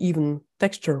uneven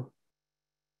texture.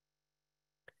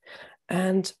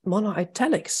 And mono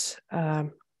italics,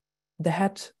 they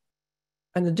had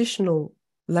an additional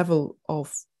level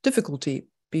of difficulty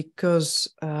because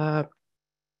the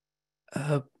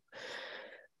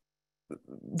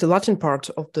Latin part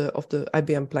of the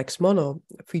IBM Plex Mono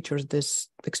features this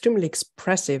extremely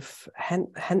expressive,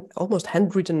 almost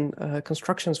handwritten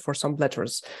constructions for some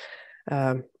letters,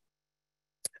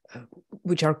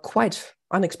 which are quite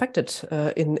unexpected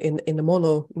in the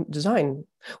mono design,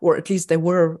 or at least they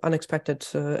were unexpected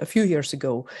a few years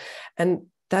ago. And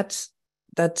that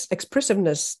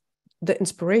expressiveness, the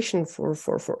inspiration for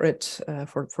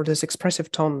this expressive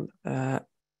tone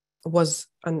was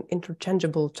an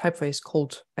interchangeable typeface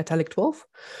called Italic 12,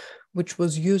 which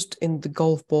was used in the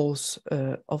golf balls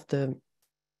of the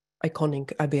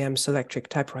iconic IBM Selectric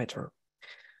typewriter.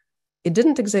 It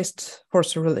didn't exist for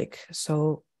Cyrillic,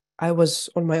 so I was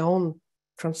on my own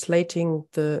translating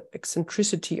the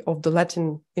eccentricity of the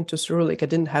Latin into Cyrillic. I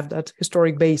didn't have that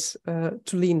historic base to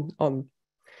lean on.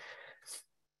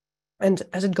 And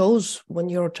as it goes, when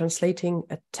you're translating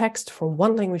a text from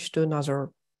one language to another,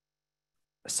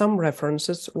 some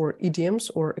references or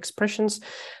idioms or expressions,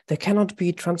 they cannot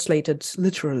be translated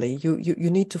literally. You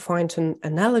need to find an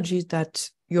analogy that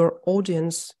your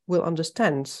audience will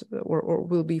understand or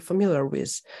will be familiar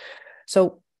with.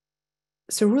 So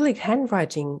Cyrillic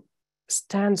handwriting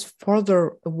stands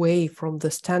further away from the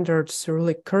standard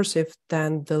Cyrillic cursive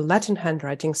than the Latin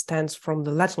handwriting stands from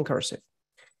the Latin cursive.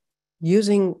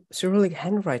 Using Cyrillic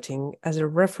handwriting as a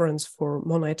reference for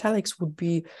monoitalics would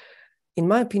be, in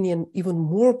my opinion, even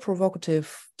more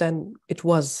provocative than it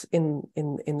was in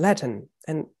Latin.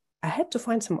 And I had to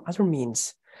find some other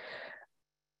means.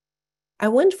 I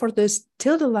went for this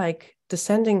tilde-like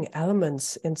descending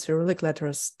elements in Cyrillic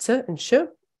letters ts and sh.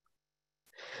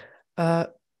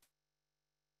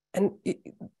 And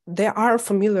they are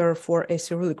familiar for a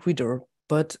Cyrillic reader,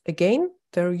 but again,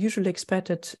 they're usually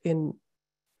expected in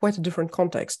quite a different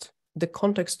context, the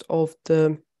context of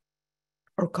the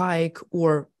archaic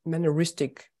or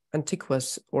manneristic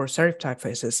antiquous or serif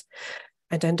typefaces.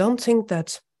 And I don't think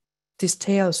that these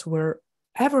tales were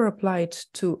ever applied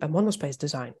to a monospace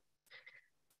design.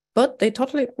 But they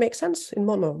totally make sense in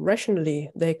mono. Rationally,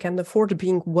 they can afford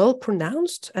being well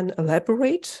pronounced and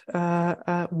elaborate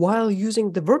while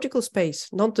using the vertical space,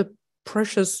 not the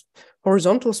precious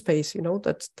horizontal space, you know,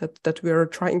 that we are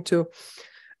trying to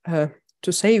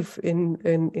save in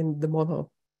the mono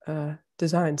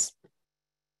designs.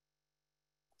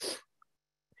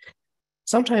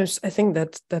 Sometimes I think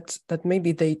that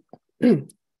maybe they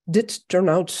did turn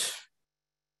out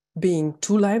being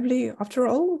too lively after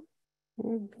all.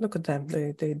 Look at them,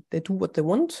 they do what they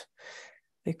want.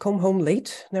 They come home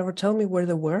late, never tell me where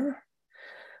they were.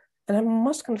 And I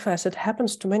must confess, it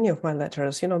happens to many of my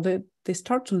letters. You know, they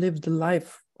start to live the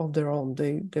life of their own.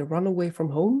 They run away from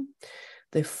home.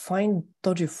 They find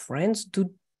dodgy friends,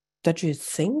 do dodgy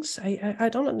things. I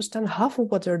don't understand half of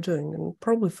what they're doing, and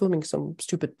probably filming some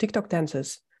stupid TikTok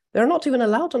dances. They're not even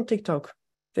allowed on TikTok.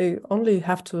 They only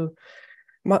have to,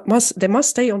 they must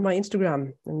stay on my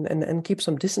Instagram and keep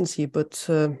some decency, but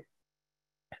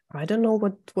I don't know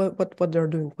what they're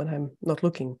doing when I'm not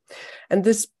looking. And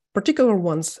these particular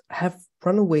ones have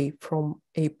run away from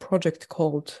a project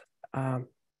called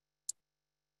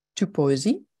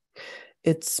TypePoesy.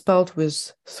 It's spelled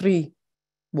with 3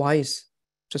 Y's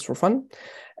just for fun.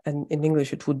 And in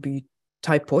English, it would be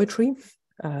type poetry.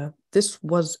 This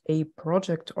was a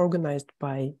project organized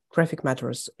by Graphic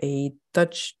Matters, a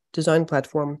Dutch design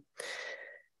platform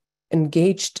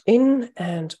engaged in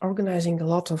and organizing a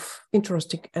lot of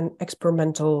interesting and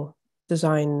experimental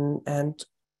design and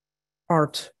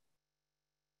art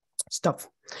stuff.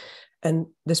 And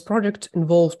this project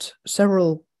involved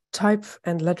several type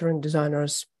and lettering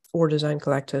designers or design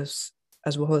collectives,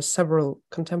 as well as several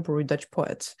contemporary Dutch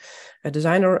poets. A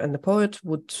designer and the poet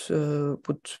would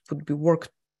be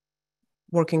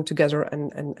working together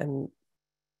and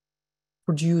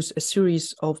produce a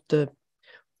series of the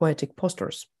poetic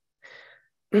posters.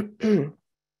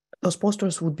 Those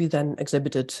posters would be then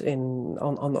exhibited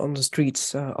on the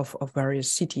streets of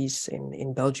various cities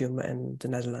in Belgium and the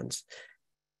Netherlands.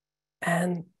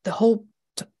 And the whole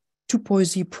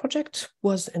TypePoesy project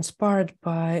was inspired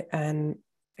by an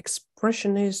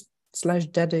expressionist /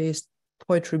 Dadaist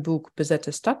poetry book,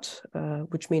 Bezette Stad,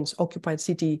 which means occupied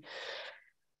city,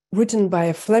 written by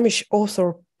a Flemish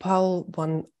author, Paul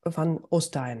van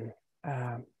Ostijn.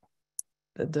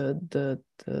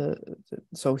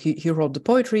 So he wrote the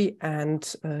poetry,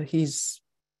 and his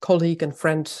colleague and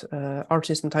friend,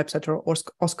 artist and typesetter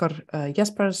Oscar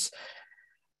Jespers,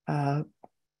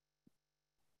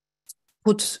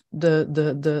 put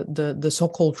the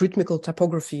so-called rhythmical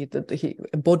typography, that he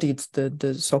embodied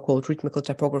the so-called rhythmical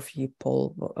typography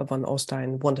Paul van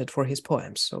Ostijn wanted for his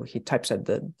poems. So he typeset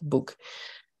the book.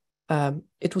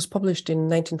 It was published in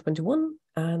 1921,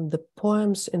 and the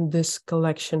poems in this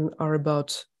collection are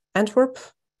about Antwerp,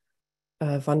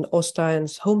 Van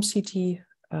Ostijn's home city,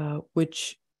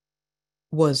 which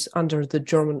was under the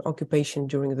German occupation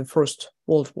during the First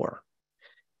World War.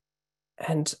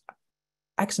 And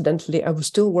accidentally, I was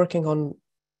still working on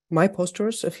my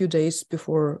posters a few days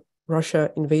before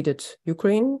Russia invaded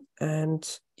Ukraine,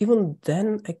 and even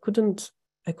then, I couldn't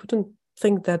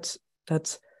think that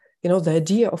you know, the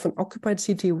idea of an occupied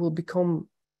city will become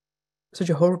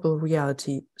such a horrible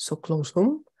reality so close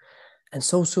home and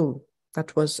so soon.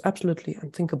 That was absolutely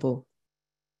unthinkable.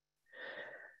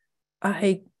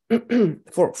 I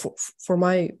for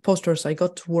my posters, I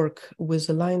got to work with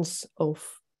the lines of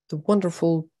the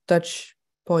wonderful Dutch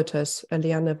poetess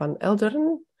Eliane van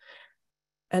Elderen,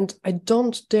 and I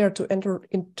don't dare to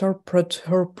interpret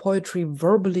her poetry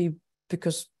verbally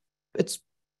because it's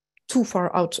too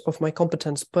far out of my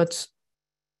competence, but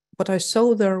what I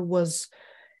saw there was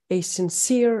a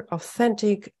sincere,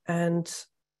 authentic, and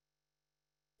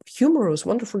humorous,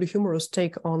 wonderfully humorous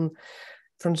take on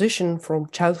transition from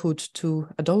childhood to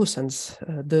adolescence,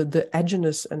 the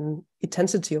edginess and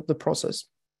intensity of the process.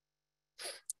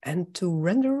 And to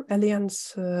render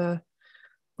Eliane's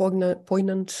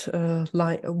poignant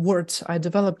words, I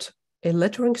developed a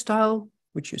lettering style,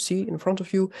 which you see in front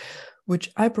of you,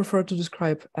 which I prefer to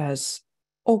describe as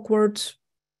awkward,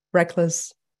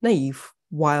 reckless, naive,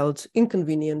 wild,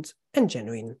 inconvenient, and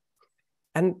genuine.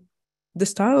 And the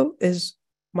style is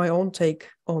my own take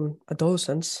on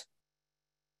adolescence,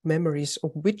 memories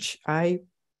of which I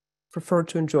prefer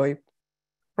to enjoy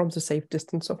from the safe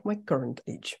distance of my current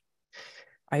age.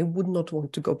 I would not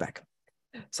want to go back.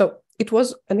 So it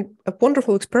was a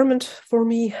wonderful experiment for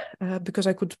me because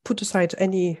I could put aside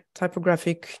any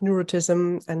typographic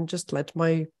neurotism and just let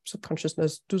my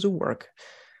subconsciousness do the work.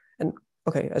 And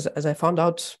okay, as I found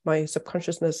out, my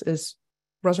subconsciousness is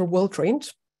rather well trained,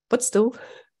 but still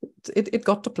it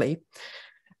got to play.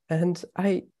 And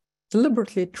I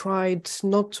deliberately tried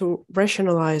not to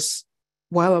rationalize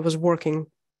while I was working,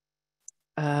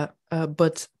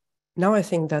 but now I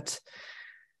think that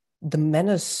the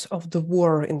menace of the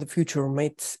war in the future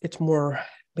made it more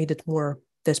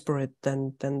desperate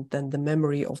than the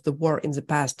memory of the war in the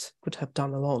past could have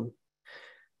done alone.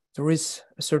 There is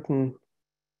a certain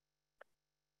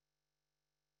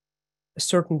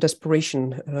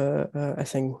desperation, I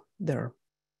think, there.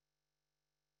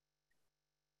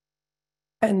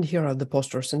 And here are the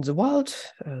posters in the wild.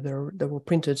 They were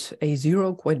printed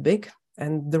A0, quite big,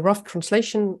 And the rough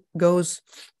translation goes,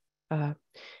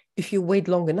 if you wait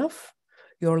long enough,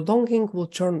 your longing will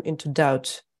turn into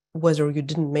doubt whether you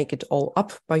didn't make it all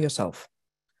up by yourself,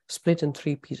 split in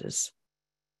 3 pieces.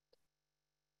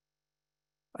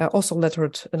 I also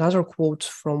lettered another quote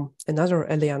from another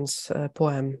Elian's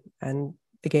poem, and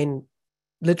again,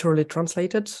 literally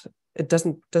translated. It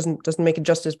doesn't make it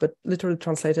justice, but literally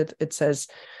translated, it says,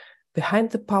 "Behind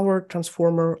the power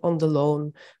transformer on the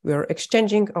lawn, we are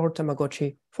exchanging our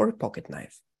Tamagotchi for a pocket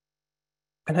knife."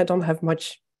 And I don't have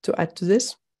much to add to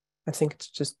this. I think it's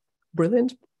just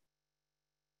brilliant.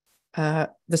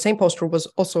 The same poster was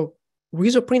also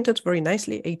Riso printed very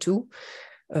nicely, A2,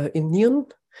 in neon.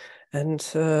 And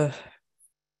I'm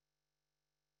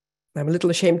a little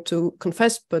ashamed to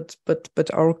confess, but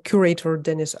our curator,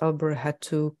 Dennis Alber, had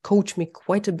to coach me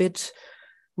quite a bit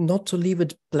not to leave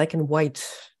it black and white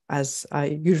as I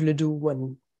usually do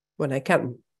when I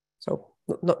can. So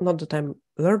not that I'm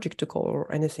allergic to color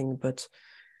or anything, but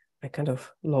I kind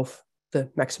of love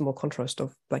the maximal contrast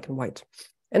of black and white.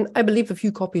 And I believe a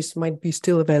few copies might be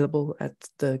still available at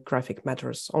the Graphic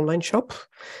Matters online shop,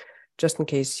 just in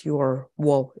case your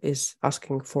wall is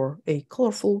asking for a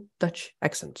colorful Dutch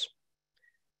accent.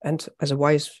 And as a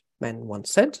wise man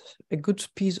once said, a good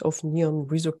piece of neon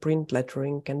Riso-print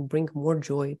lettering can bring more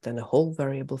joy than a whole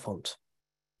variable font.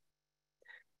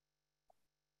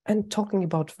 And talking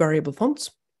about variable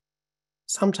fonts,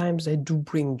 sometimes they do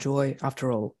bring joy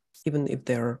after all, even if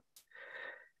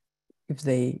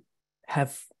they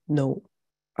have no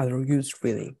other use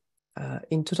really.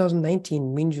 In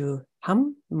 2019, Minju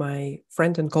Ham, my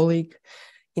friend and colleague,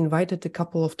 invited a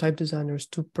couple of type designers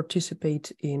to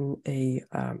participate in a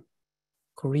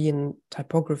Korean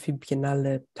typography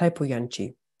biennale,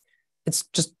 Typoyanchi. It's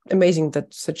just amazing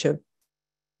that such a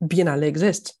biennale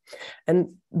exists.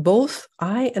 And both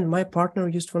I and my partner,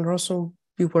 Just van Rossum,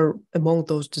 we were among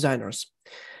those designers.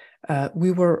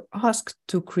 We were asked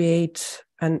to create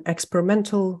an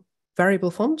experimental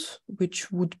variable font,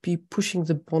 which would be pushing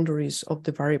the boundaries of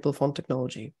the variable font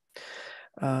technology.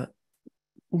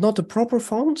 Not a proper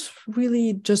font,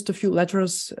 really just a few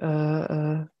letters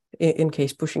in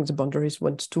case pushing the boundaries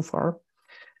went too far.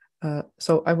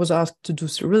 So I was asked to do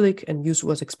Cyrillic, and Yus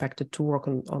was expected to work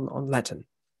on Latin.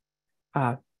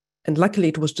 And luckily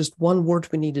it was just one word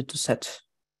we needed to set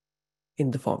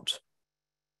in the font.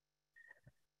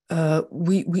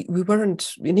 We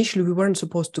weren't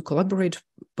supposed to collaborate,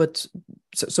 but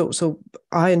so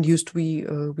I and Just we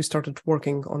started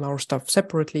working on our stuff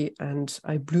separately, and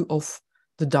I blew off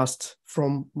the dust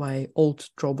from my old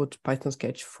Drawbot Python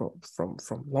sketch from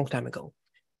long time ago.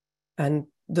 And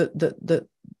the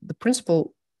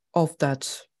principle of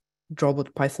that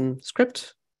Drawbot Python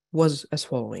script was as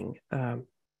following.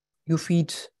 You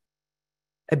feed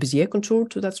a Bezier contour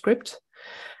to that script,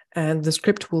 and the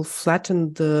script will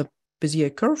flatten the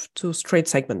Bezier curve to straight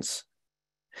segments.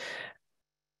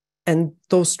 And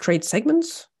those straight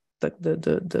segments,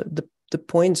 the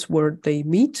points where they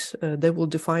meet, they will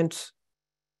define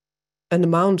an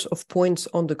amount of points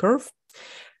on the curve.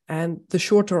 And the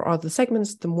shorter are the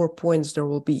segments, the more points there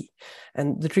will be.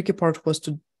 And the tricky part was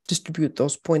to distribute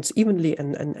those points evenly,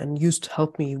 and Just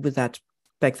helped me with that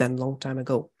back then, long time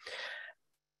ago.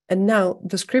 And now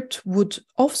the script would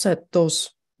offset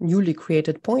those newly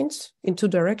created points in 2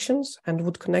 directions and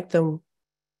would connect them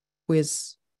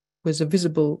with a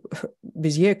visible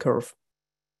Bezier curve,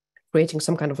 creating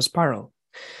some kind of a spiral.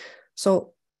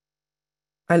 So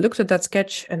I looked at that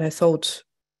sketch and I thought,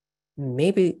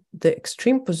 maybe the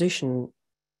extreme position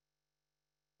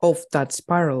of that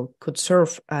spiral could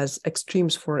serve as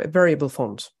extremes for a variable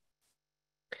font.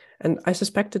 And I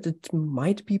suspected it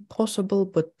might be possible,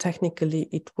 but technically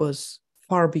it was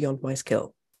far beyond my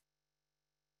skill.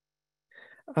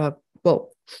 Well,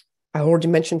 I already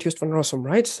mentioned Just van Rossum,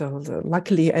 right? So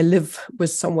luckily I live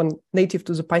with someone native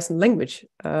to the Python language,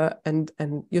 and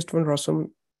Just van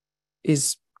Rossum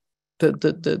is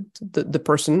the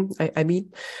person I meet.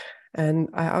 And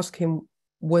I asked him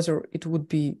whether it would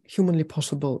be humanly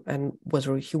possible and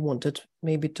whether he wanted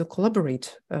maybe to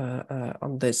collaborate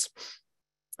on this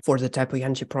for the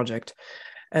Typoyanchi project.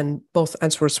 And both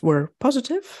answers were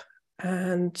positive.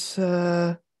 And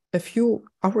a few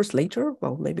hours later,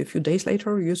 well, maybe a few days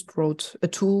later, Just wrote a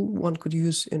tool one could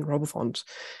use in RoboFont.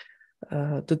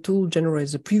 The tool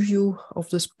generates a preview of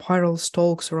the spiral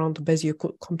stalks around the Bezier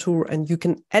contour, and you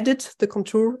can edit the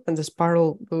contour and the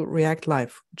spiral will react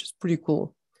live, which is pretty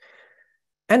cool.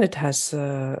 And it has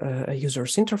a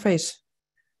user's interface.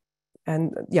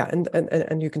 And yeah,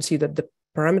 and you can see that the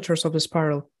parameters of the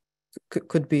spiral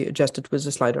could be adjusted with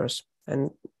the sliders.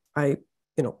 And I,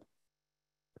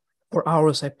 for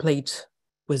hours I played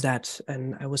with that,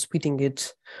 and I was feeding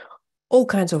it all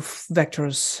kinds of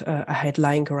vectors I had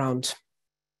lying around.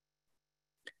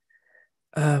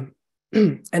 And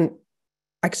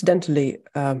accidentally,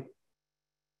 I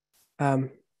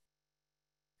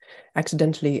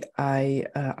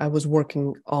was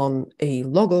working on a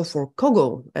logo for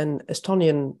Kogo, an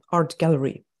Estonian art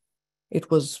gallery. It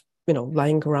was,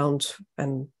 lying around,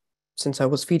 and since I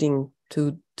was feeding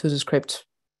to the script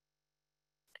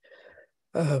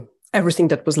everything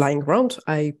that was lying around,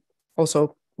 I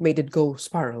also made it go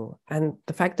spiral. And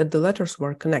the fact that the letters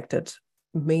were connected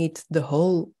made the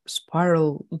whole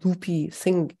spiral loopy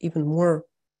thing even more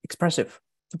expressive,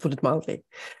 to put it mildly.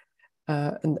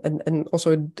 And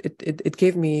also it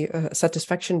gave me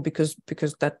satisfaction because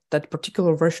that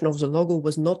particular version of the logo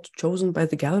was not chosen by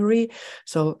the gallery,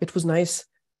 so it was nice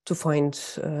to find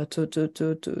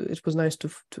it was nice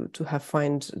to have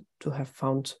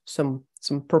found some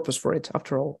purpose for it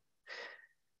after all.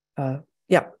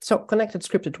 Yeah, so connected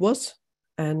script it was,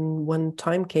 and when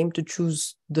time came to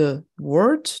choose the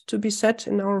word to be set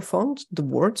in our font, the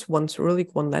words, one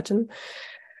Cyrillic, one Latin,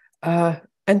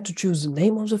 and to choose the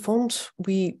name of the font,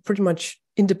 we pretty much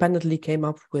independently came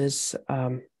up with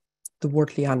the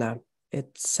word Liana.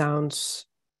 It sounds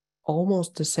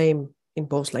almost the same in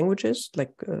both languages,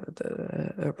 like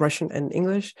the Russian and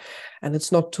English, and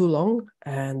it's not too long,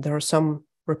 and there are some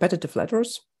repetitive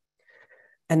letters.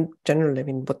 And generally, I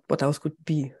mean, what else could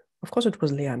be? Of course, it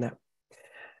was Liana.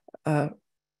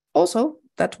 Also,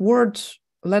 that word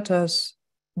let us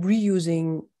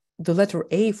reusing the letter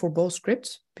A for both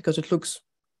scripts, because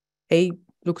A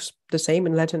looks the same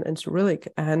in Latin and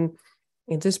Cyrillic. And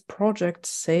in this project,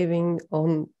 saving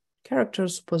on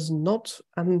characters was not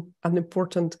an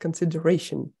important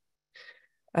consideration.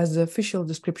 As the official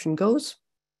description goes,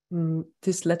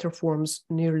 these letter forms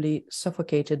nearly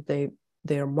suffocated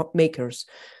their makers,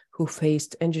 who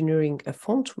faced engineering a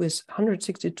font with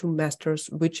 162 masters,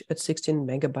 which at 16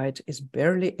 megabyte is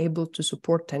barely able to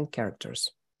support 10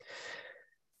 characters.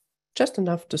 Just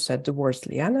enough to set the words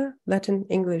Liana, Latin,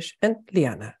 English, and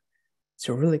Liana,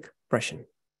 Cyrillic, Russian.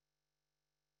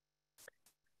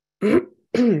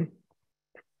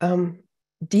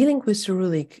 Dealing with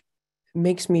Cyrillic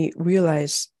makes me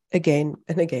realize again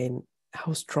and again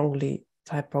how strongly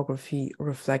typography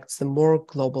reflects the more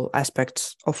global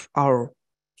aspects of our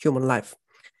human life.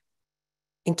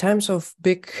 In times of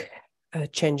big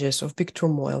changes, of big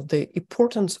turmoil, the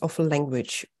importance of a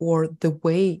language or the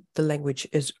way the language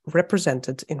is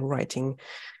represented in writing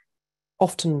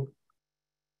often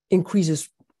increases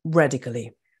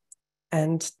radically.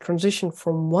 And transition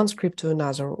from one script to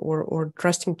another or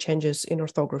drastic changes in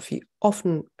orthography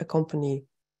often accompany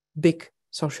big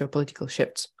socio-political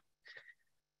shifts.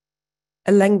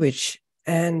 A language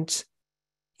and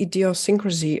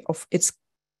idiosyncrasy of its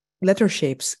letter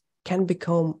shapes can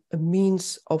become a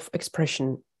means of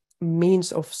expression,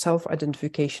 means of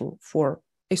self-identification for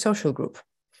a social group.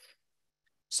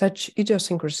 Such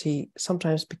idiosyncrasy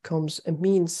sometimes becomes a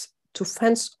means to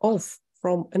fence off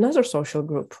from another social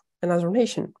group, another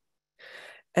nation.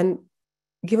 And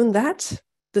given that,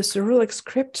 the Cyrillic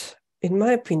script, in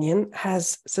my opinion,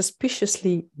 has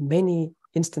suspiciously many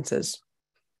instances.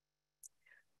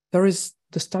 There is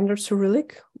the standard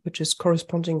Cyrillic, which is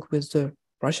corresponding with the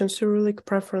Russian Cyrillic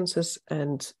preferences,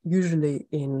 and usually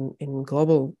in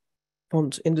global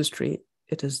font industry,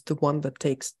 it is the one that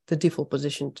takes the default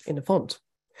position in a font.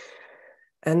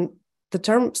 And the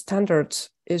term standard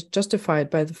is justified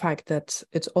by the fact that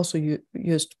it's also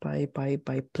used by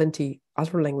plenty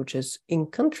other languages in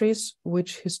countries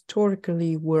which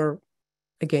historically were,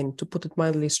 again, to put it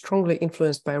mildly, strongly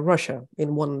influenced by Russia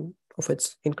in one of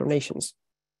its incarnations.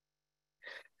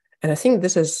 And I think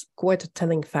this is quite a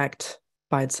telling fact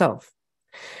by itself.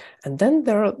 And then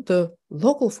there are the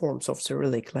local forms of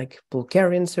Cyrillic, like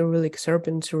Bulgarian Cyrillic,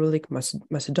 Serbian Cyrillic,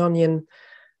 Macedonian,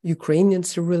 Ukrainian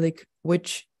Cyrillic,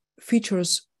 which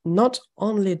features not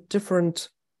only different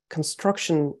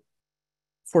construction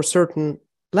for certain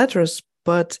letters,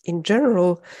 but in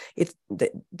general,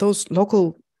 those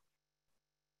local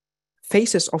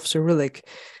faces of Cyrillic,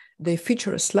 they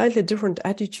feature a slightly different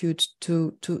attitude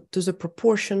to the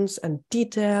proportions and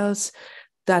details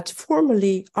that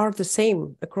formally are the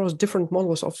same across different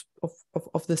models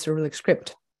of the Cyrillic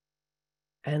script.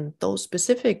 And those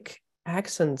specific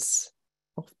accents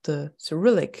of the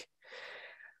Cyrillic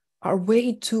are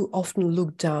way too often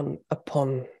looked down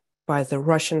upon by the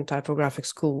Russian typographic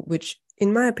school, which,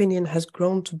 in my opinion, has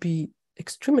grown to be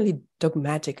extremely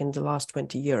dogmatic in the last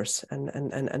 20 years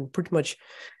and pretty much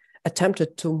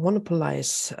attempted to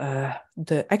monopolize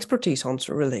the expertise on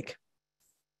Cyrillic.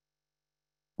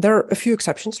 There are a few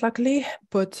exceptions, luckily,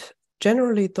 but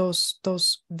generally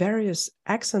those various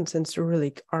accents in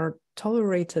Cyrillic are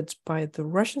tolerated by the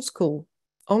Russian school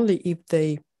only if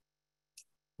they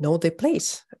know their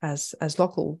place as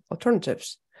local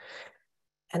alternatives.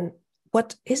 And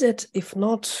what is it if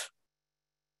not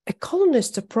a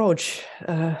colonist approach,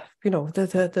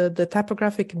 the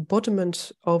typographic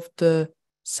embodiment of the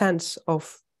sense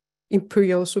of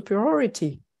imperial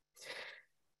superiority?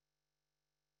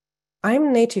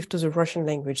 I'm native to the Russian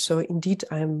language, so indeed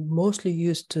I'm mostly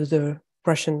used to the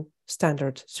Russian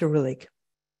standard Cyrillic,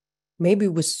 maybe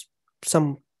with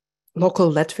some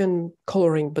local Latvian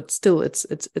coloring, but still it's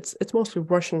mostly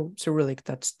Russian Cyrillic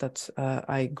that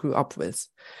I grew up with.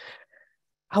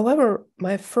 However,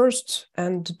 my first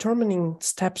and determining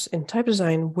steps in type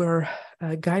design were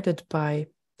guided by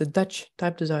the Dutch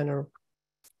type designer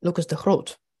Lucas de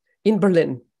Groot in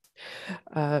Berlin.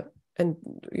 And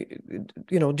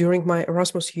during my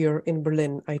Erasmus year in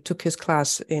Berlin, I took his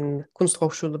class in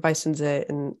Kunsthochschule Weißensee,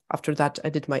 and after that I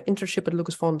did my internship at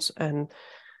Lucas Fonts, and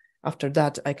after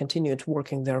that I continued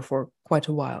working there for quite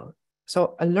a while.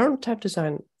 So I learned type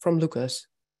design from Lucas,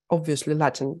 obviously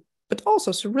Latin, but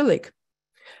also Cyrillic.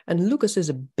 And Lucas is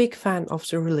a big fan of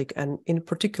Cyrillic, and in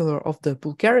particular of the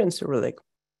Bulgarian Cyrillic.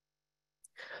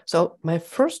 So my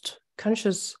first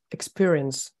conscious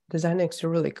experience designing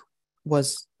Cyrillic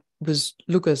was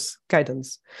Lucas'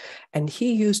 guidance, and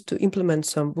he used to implement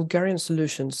some Bulgarian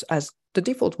solutions as the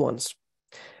default ones,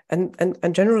 and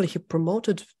generally he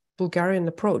promoted Bulgarian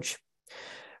approach.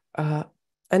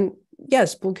 And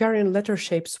yes, Bulgarian letter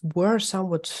shapes were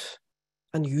somewhat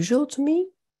unusual to me,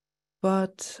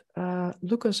 but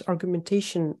Lucas'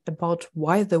 argumentation about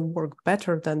why they work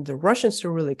better than the Russian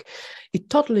Cyrillic,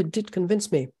 it totally did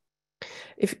convince me.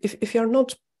 If you're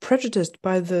not prejudiced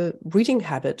by the reading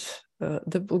habit,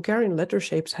 the Bulgarian letter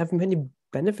shapes have many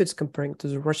benefits comparing to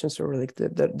the Russian Cyrillic.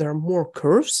 There are more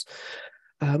curves,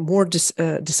 more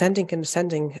descending and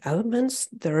ascending elements.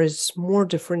 There is more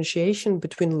differentiation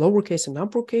between lowercase and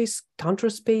uppercase. Counter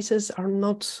spaces are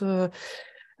not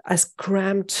as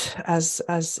cramped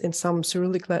as in some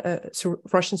Cyrillic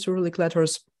Russian Cyrillic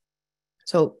letters.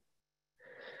 So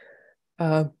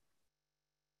why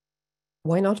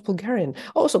not Bulgarian?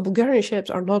 Also, Bulgarian shapes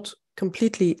are not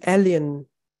completely alien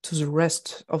to the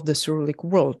rest of the Cyrillic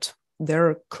world.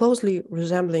 They're closely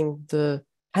resembling the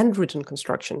handwritten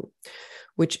construction,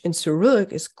 which in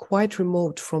Cyrillic is quite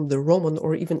remote from the Roman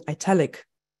or even italic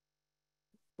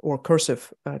or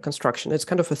cursive construction. It's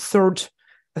kind of a third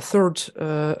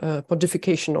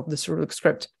modification of the Cyrillic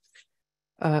script.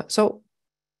 So,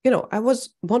 I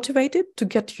was motivated to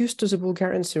get used to the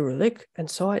Bulgarian Cyrillic, and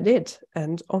so I did.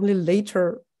 And only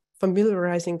later,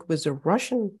 familiarizing with the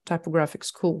Russian typographic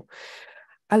school,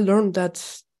 I learned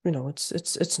that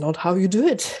it's not how you do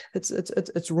it.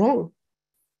 It's wrong,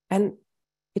 and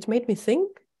it made me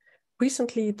think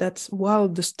recently that while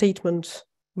the statement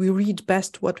 "we read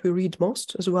best what we read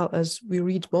most," as well as "we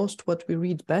read most what we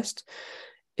read best,"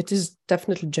 it is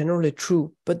definitely generally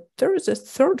true. But there is a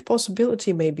third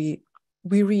possibility, maybe.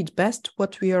 We read best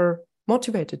what we are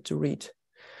motivated to read.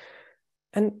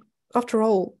 And after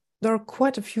all, there are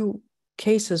quite a few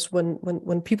cases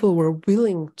when people were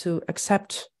willing to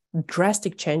accept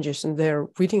drastic changes in their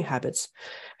reading habits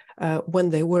when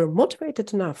they were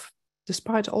motivated enough,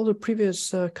 despite all the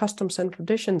previous customs and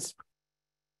traditions.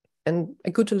 And a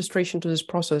good illustration to this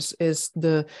process is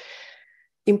the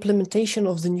implementation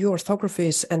of the new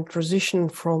orthographies and transition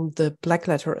from the black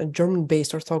letter and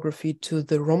German-based orthography to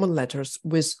the Roman letters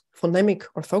with phonemic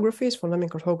orthographies.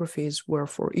 Phonemic orthographies where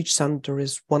for each sound there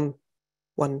is one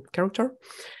character.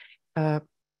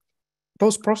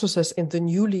 Those processes in the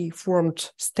newly formed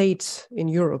states in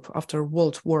Europe after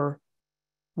World War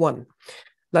I.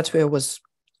 Latvia was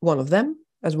one of them,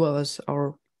 as well as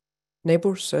our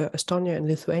neighbors, Estonia and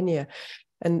Lithuania,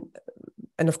 and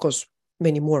of course,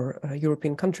 many more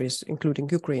European countries, including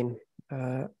Ukraine.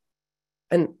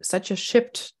 And such a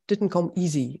shift didn't come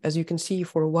easy. As you can see,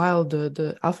 for a while,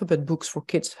 the alphabet books for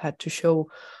kids had to show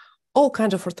all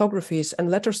kinds of orthographies and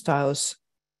letter styles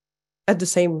at the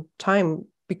same time,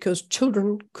 because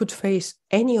children could face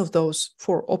any of those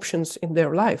 4 options in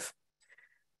their life.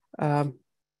 And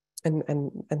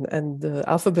the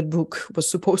alphabet book was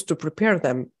supposed to prepare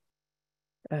them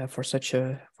for such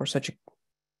a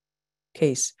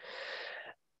case.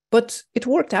 But it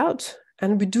worked out,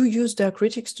 and we do use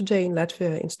diacritics today in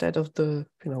Latvia instead of the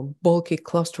bulky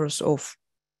clusters of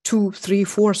 2, 3,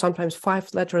 4, sometimes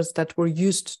 5 letters that were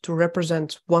used to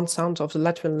represent one sound of the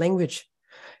Latvian language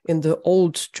in the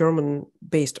old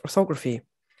German-based orthography.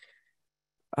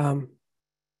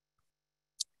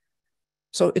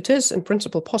 So it is in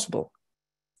principle possible.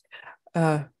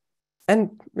 And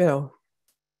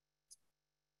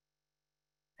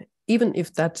even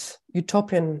if that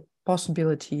utopian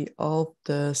possibility of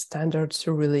the standard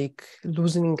Cyrillic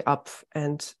loosening up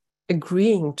and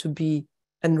agreeing to be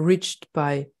enriched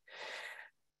by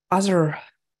other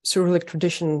Cyrillic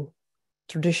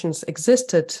traditions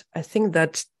existed, I think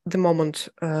that the moment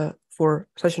for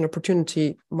such an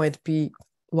opportunity might be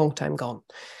a long time gone.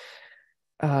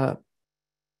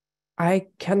 I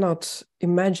cannot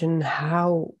imagine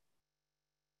how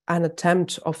an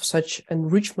attempt of such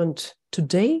enrichment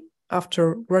today,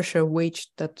 after Russia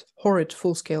waged that horrid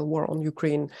full-scale war on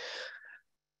Ukraine,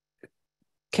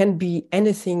 can be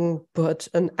anything but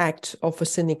an act of a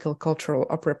cynical cultural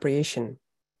appropriation.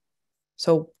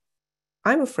 So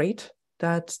I'm afraid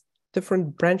that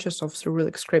different branches of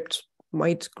Cyrillic script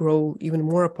might grow even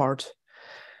more apart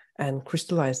and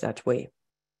crystallize that way.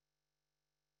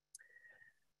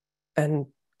 And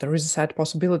there is a sad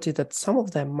possibility that some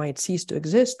of them might cease to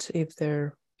exist if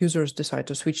their users decide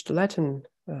to switch to Latin.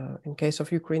 In case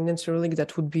of Ukrainian Cyrillic,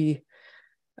 that would be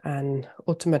an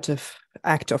ultimative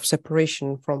act of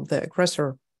separation from the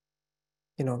aggressor.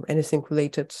 You know, anything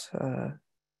related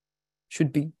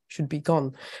should be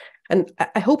gone. And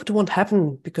I hope it won't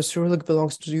happen, because Cyrillic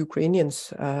belongs to the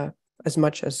Ukrainians as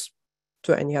much as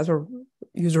to any other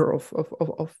user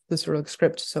of the Cyrillic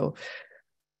script. So,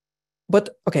 but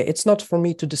okay, it's not for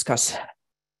me to discuss.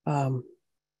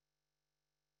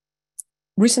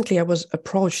 Recently, I was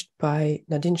approached by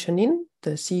Nadine Chanin,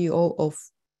 the CEO of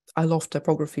I Love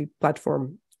Typography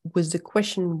platform, with the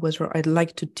question whether I'd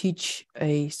like to teach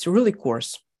a Cyrillic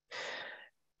course.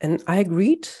 And I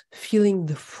agreed, feeling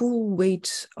the full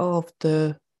weight of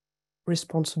the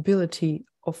responsibility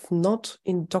of not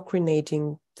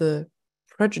indoctrinating the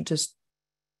prejudice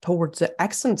towards the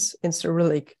accents in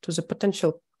Cyrillic to the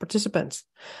potential participants,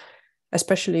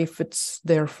 especially if it's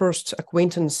their first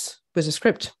acquaintance with the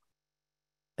script.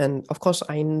 And of course,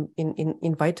 I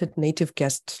invited native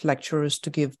guest lecturers to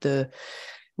give the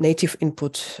native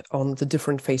input on the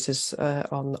different faces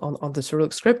on the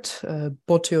Cyrillic script.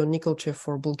 Botio Nikolchev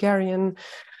for Bulgarian,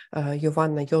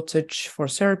 Jovanna Jocic for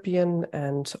Serbian,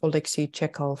 and Oleksiy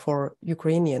Chekal for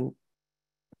Ukrainian.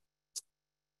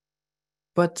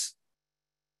 But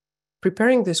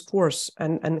preparing this course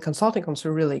and consulting on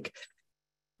Cyrillic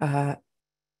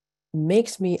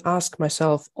makes me ask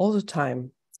myself all the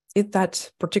time, is that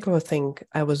particular thing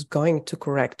I was going to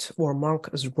correct or mark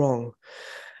as wrong,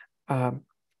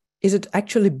 is it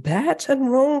actually bad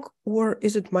and wrong, or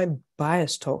is it my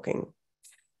bias talking?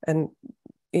 And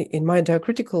in my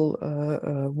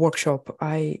diacritical workshop,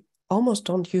 I almost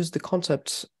don't use the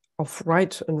concepts of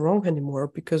right and wrong anymore,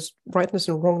 because rightness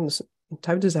and wrongness in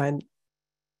type design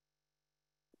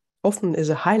often is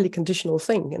a highly conditional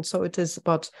thing. And so it is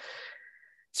about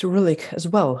Cyrillic as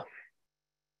well.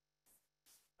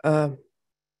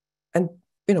 And,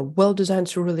 you know, well-designed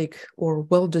Cyrillic or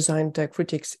well-designed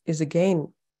diacritics is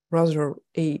again rather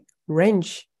a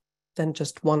range than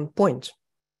just one point,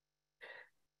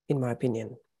 in my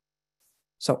opinion.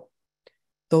 So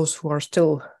those who are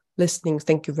still listening,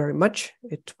 thank you very much.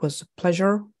 It was a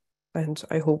pleasure, and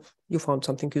I hope you found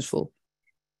something useful.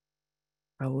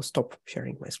 I will stop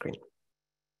sharing my screen.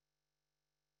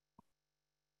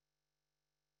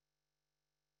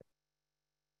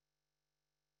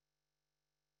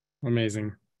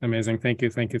 Amazing. Amazing. Thank you.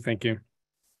 Thank you. Thank you.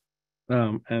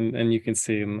 And you can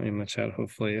see in the chat,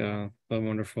 hopefully, the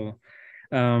wonderful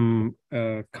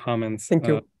comments. Thank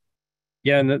you.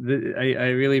 Yeah, and I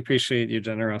really appreciate your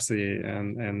generosity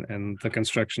and the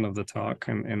construction of the talk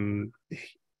and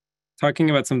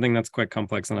talking about something that's quite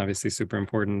complex and obviously super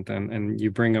important. And you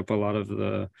bring up a lot of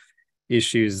the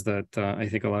issues that I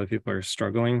think a lot of people are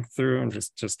struggling through, and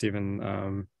just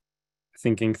even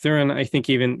thinking through. And I think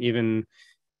even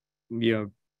you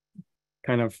know,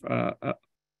 kind of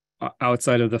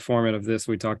outside of the format of this,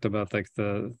 we talked about like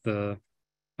a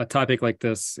topic like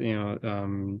this, you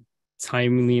know,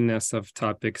 timeliness of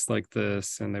topics like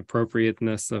this and the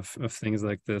appropriateness of things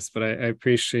like this. But I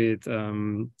appreciate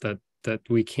that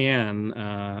we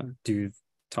can do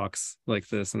talks like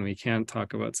this, and we can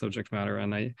talk about subject matter.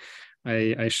 And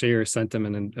I share your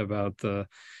sentiment about the,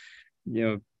 you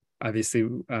know, obviously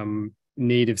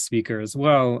native speaker as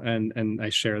well, and I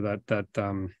share that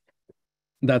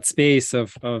space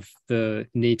of the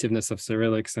nativeness of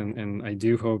Cyrillics, and I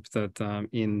do hope that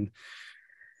in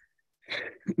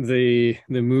the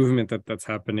movement that's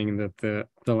happening, that the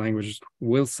language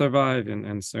will survive,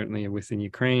 and certainly within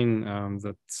Ukraine,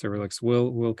 that Cyrillics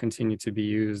will continue to be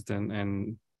used,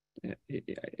 and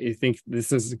I think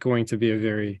this is going to be a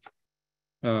very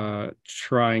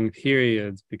trying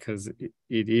period, because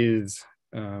it is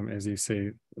as you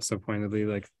say so pointedly,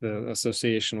 like the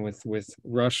association with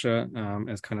Russia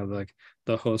as kind of like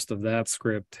the host of that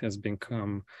script has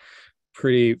become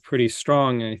pretty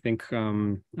strong. I think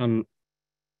and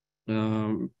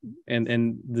the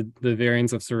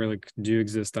variants of Cyrillic do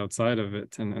exist outside of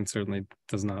it, and certainly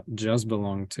does not just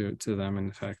belong to them.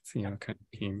 In fact, kind of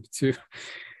came to,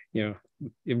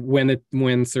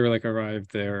 when Cyrillic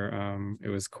arrived there, it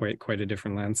was quite a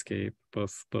different landscape,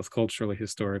 both culturally,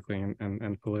 historically,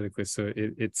 and politically. So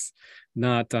it's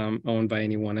not owned by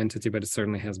any one entity, but it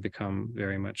certainly has become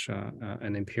very much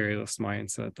an imperialist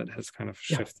mindset that has kind of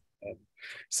shifted. Yeah.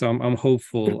 So I'm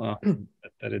hopeful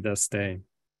that it does stay.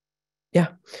 Yeah,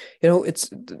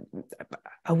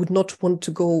 I would not want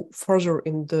to go further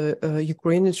in the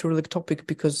Ukrainian Cyrillic topic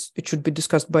because it should be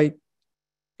discussed by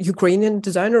Ukrainian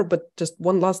designer. But just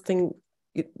one last thing,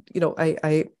 I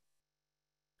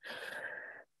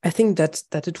think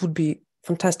that it would be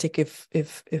fantastic if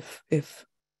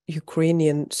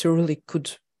Ukrainian Cyrillic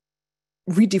could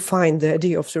redefine the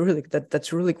idea of Cyrillic, that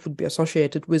Cyrillic would be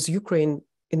associated with Ukraine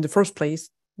in the first place,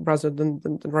 rather than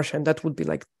Russia, and that would be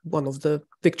like one of the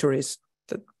victories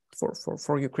that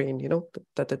for Ukraine,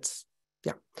 that it's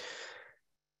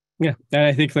yeah, and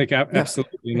I think like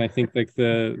absolutely, yeah. And I think like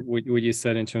what you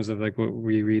said in terms of like what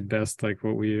we read best, like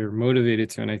what we are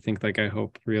motivated to, and I think like I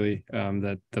hope really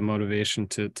that the motivation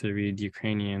to read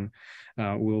Ukrainian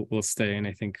will stay, and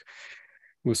I think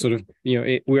we'll sort of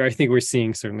I think we're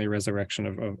seeing certainly resurrection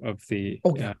of the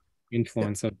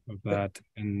influence of that,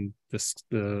 and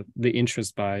the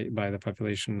interest by the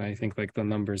population. I think like the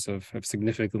numbers have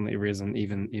significantly risen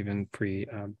even pre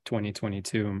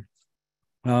 2022.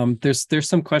 There's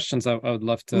some questions I would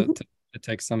love to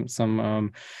take some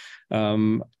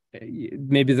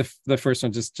maybe the first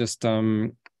one just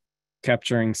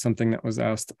capturing something that was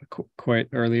asked quite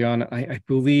early on. I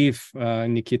believe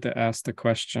Nikita asked a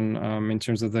question in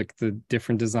terms of like the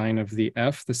different design of the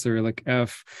F, the Cyrillic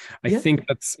F. I think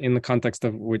that's in the context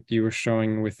of what you were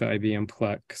showing with the IBM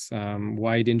Plex.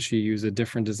 Why didn't you use a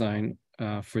different design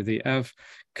for the F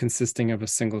consisting of a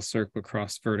single circle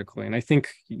crossed vertically? And I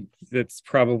think that's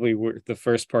probably the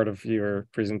first part of your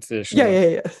presentation.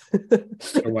 Yeah.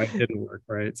 Why it didn't work,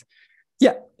 right?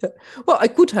 Yeah. Well, I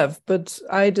could have, but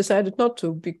I decided not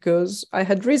to because I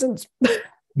had reasons. And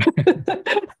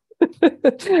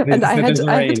I had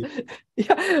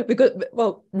because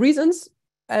reasons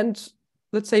and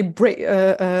let's say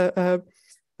the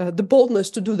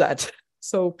boldness to do that.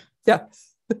 So yeah.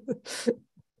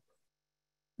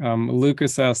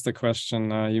 Lucas asked a question.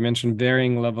 You mentioned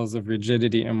varying levels of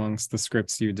rigidity amongst the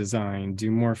scripts you design. Do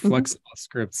more flexible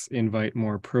scripts invite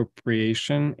more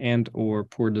appropriation and/or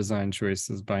poor design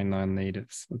choices by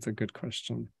non-natives? That's a good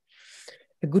question.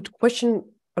 A good question.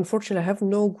 Unfortunately, I have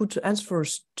no good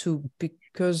answers to,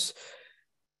 because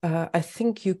I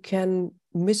think you can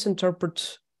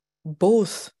misinterpret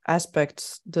both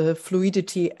aspects, the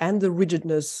fluidity and the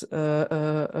rigidness,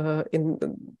 in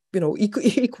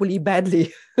equally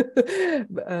badly.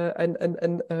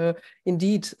 and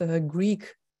indeed,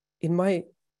 Greek, in my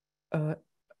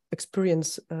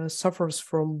experience, suffers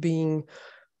from being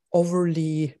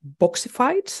overly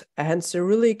boxified, and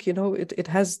Cyrillic, it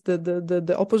has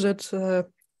the opposite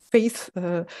faith.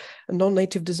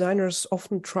 Non-native designers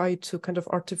often try to kind of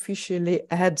artificially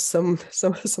add some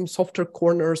softer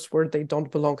corners where they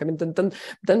don't belong. I mean,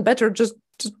 then better just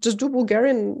do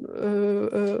Bulgarian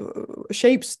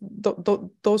shapes.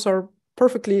 Those are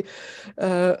perfectly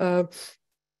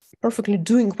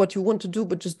doing what you want to do,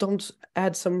 but just don't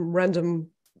add some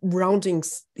random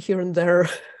roundings here and there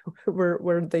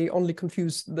where they only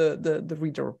confuse the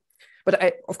reader. But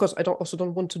of course, I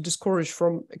don't want to discourage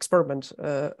from experiment.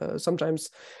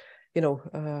 Sometimes,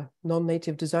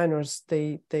 non-native designers,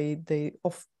 they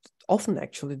often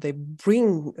actually they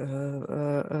bring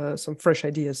some fresh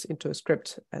ideas into a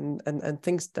script, and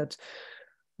things that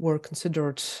were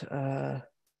considered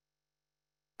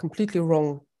completely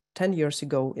wrong 10 years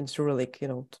ago in Cyrillic.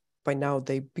 By now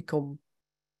they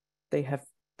have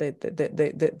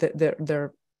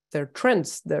their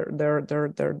trends, their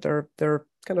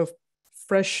kind of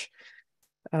fresh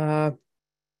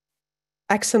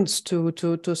accents to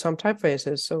some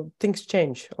typefaces. So things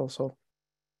change also.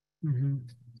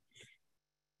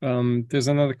 There's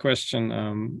another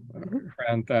question.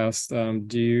 Grant asked,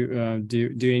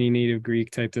 do any native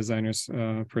Greek type designers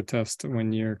protest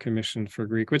when you're commissioned for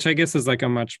Greek? Which I guess is like a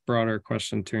much broader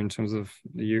question too, in terms of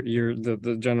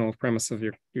the general premise of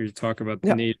your talk about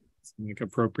the native, like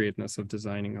appropriateness of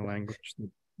designing a language.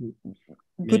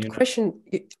 Good question.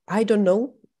 I don't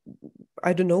know.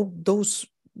 Those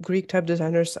Greek type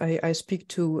designers I speak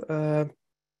to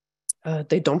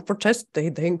They don't protest.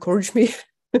 They encourage me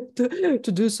to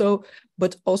do so.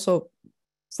 But also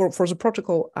for the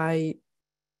protocol, I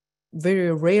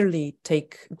very rarely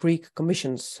take Greek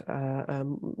commissions.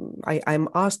 I'm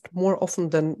asked more often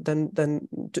than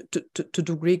to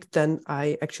do Greek than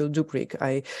I actually do Greek.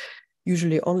 I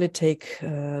usually only take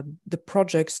the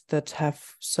projects that have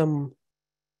some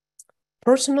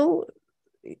personal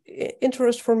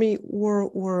interest for me,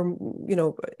 or you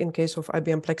know, in case of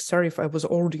IBM Plex Serif, I was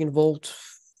already involved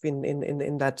in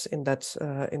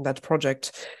that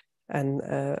project. And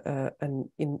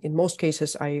in most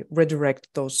cases, I redirect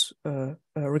those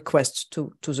requests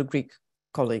to the Greek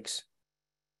colleagues.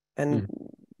 And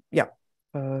yeah,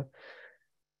 that's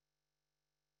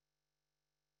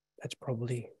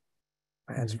probably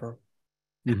my answer.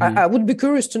 I would be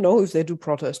curious to know if they do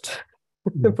protest,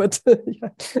 but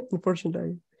yeah,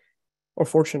 unfortunately, or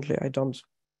fortunately, I don't.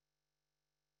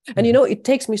 And you know, it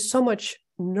takes me so much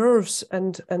nerves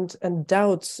and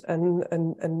doubts and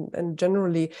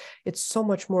generally it's so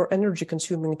much more energy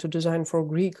consuming to design for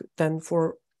Greek than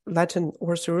for Latin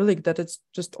or Cyrillic that it's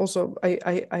just also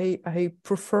I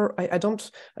prefer I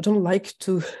don't like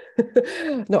to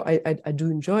no I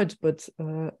do enjoy it, but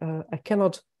I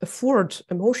cannot afford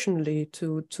emotionally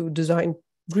to design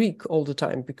Greek all the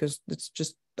time because it's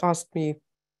just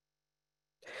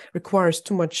requires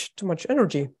too much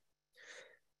energy.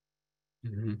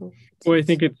 Well, I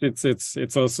think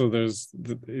it's also there's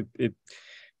the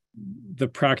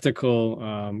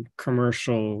practical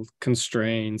commercial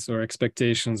constraints or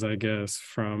expectations, I guess,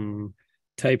 from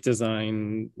type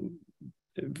design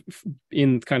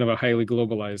in kind of a highly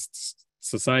globalized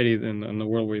society in the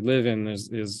world we live in.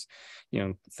 Is you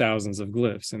know, thousands of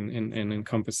glyphs and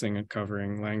encompassing and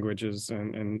covering languages,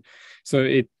 and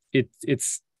so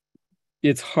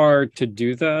it's hard to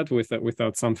do that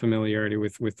without some familiarity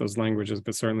with those languages.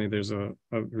 But certainly there's a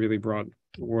really broad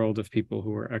world of people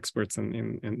who are experts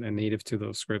and native to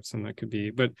those scripts, and that could be,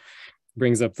 but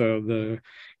brings up the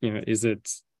you know,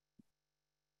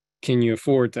 can you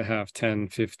afford to have 10,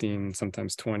 15,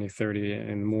 sometimes 20, 30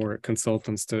 and more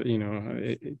consultants to, you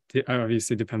know, it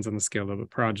obviously depends on the scale of the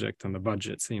project and the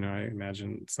budgets. You know, I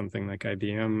imagine something like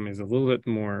IBM is a little bit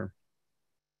more,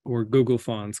 or Google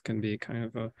fonts can be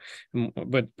kind of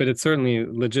but it's certainly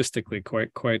logistically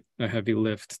quite a heavy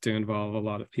lift to involve a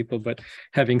lot of people, but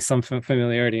having some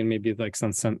familiarity and maybe like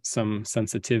some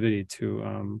sensitivity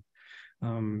to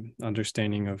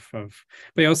understanding of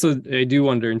but I do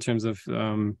wonder in terms of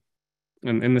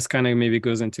and this kind of maybe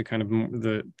goes into kind of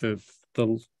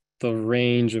the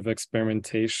range of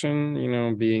experimentation, you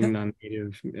know, being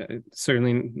non-native,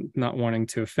 certainly not wanting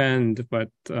to offend, but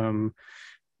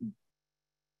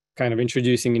kind of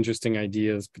introducing interesting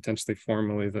ideas potentially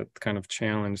formally that kind of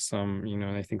challenge some, you know.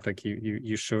 And I think like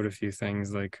you showed a few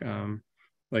things like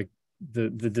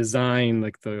the design,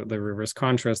 like the reverse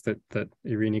contrast that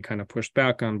Irini kind of pushed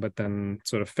back on, but then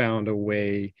sort of found a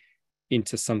way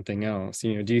into something else.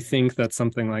 You know, do you think that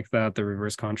something like that, the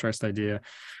reverse contrast idea,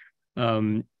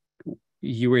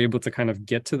 you were able to kind of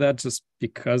get to that just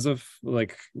because of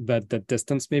like that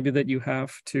distance maybe that you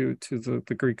have to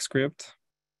the Greek script?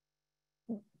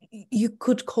 You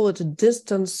could call it a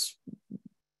distance.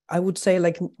 I would say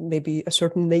like maybe a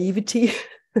certain naivety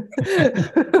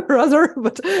rather,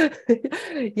 but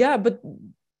yeah, but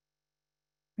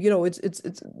you know, it's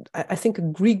I think a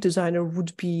Greek designer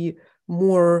would be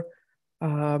more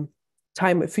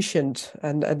time efficient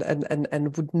and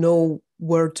would know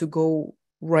where to go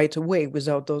right away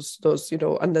without those you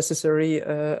know, unnecessary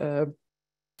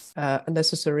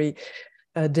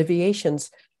deviations.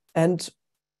 And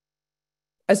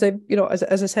as I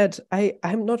said,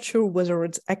 I'm not sure whether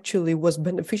it actually was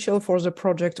beneficial for the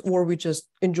project or we just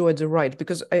enjoyed the ride,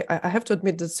 because I have to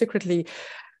admit that secretly,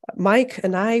 Mike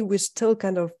and we still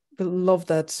kind of love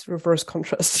that reverse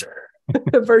contrast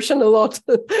version a lot.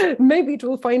 Maybe it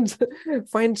will find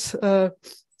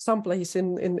some place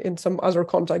in some other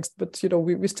context, but you know,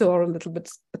 we still are a little bit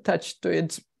attached to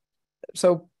it.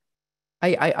 So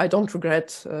I don't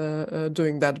regret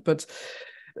doing that, but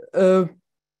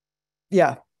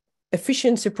yeah,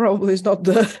 efficiency probably is not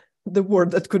the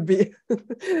word that could be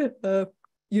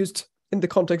used in the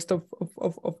context of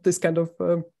this kind of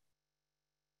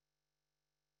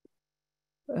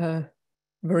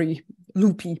very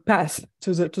loopy path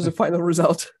to the final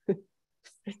result.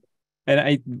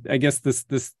 And I guess this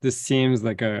seems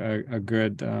like a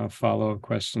good follow-up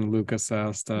question. Lucas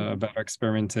asked about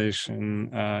experimentation.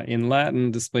 In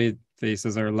Latin, display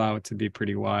faces are allowed to be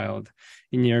pretty wild.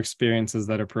 In your experience, is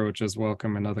that approach as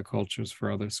welcome in other cultures for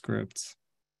other scripts?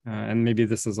 And maybe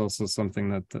this is also something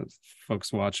that the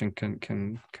folks watching can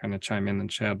kind of chime in and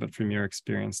chat. But from your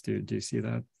experience, do you see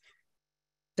that?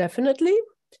 Definitely,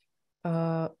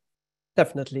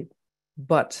 definitely.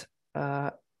 But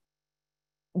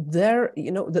there,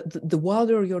 the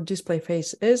wilder your display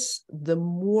face is, the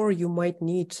more you might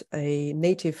need a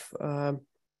native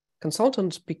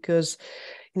consultant, because,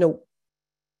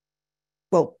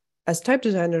 well, as type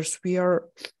designers, we are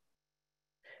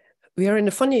in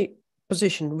a funny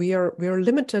position. We are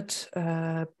limited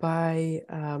by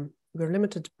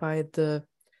the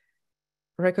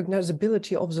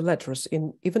recognizability of the letters.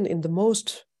 Even in the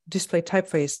most display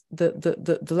typeface,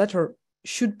 the letter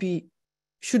should be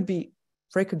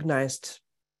recognized,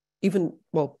 even,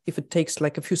 well, if it takes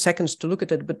like a few seconds to look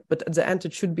at it, but at the end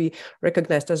it should be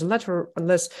recognized as a letter,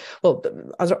 unless, well,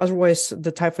 otherwise the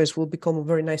typeface will become a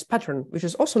very nice pattern, which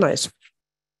is also nice.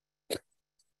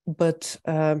 But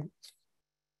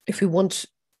if we want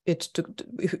it to,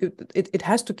 it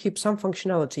has to keep some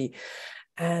functionality,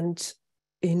 and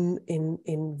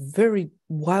in very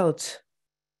wild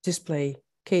display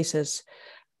cases,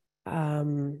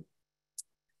 that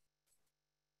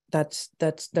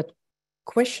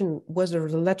question whether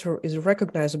the letter is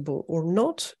recognizable or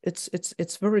not,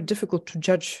 it's very difficult to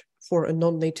judge for a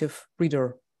non-native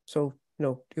reader. So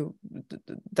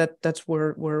that's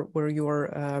where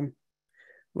your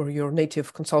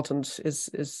native consultant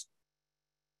is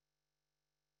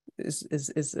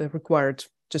required,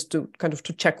 just to kind of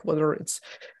to check whether it's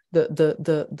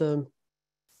the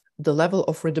level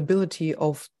of readability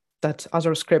of that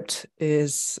other script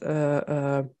is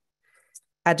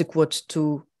adequate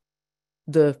to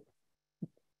to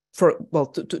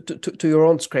your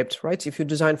own script, right? If you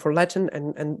design for Latin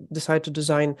and decide to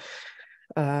design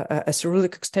a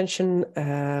Cyrillic extension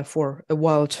for a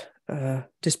wild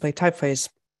display typeface,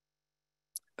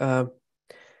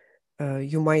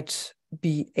 you might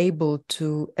be able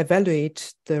to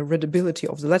evaluate the readability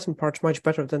of the Latin part much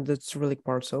better than the Cyrillic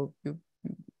part. So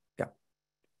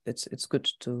it's good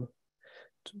to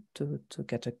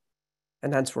get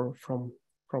an answer from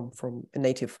a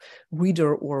native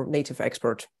reader or native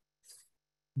expert.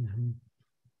 Mm-hmm.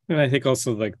 And I think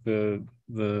also like the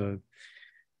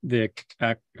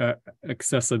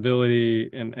accessibility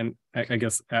and I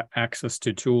guess access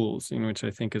to tools, which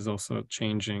I think is also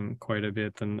changing quite a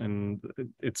bit, and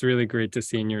it's really great to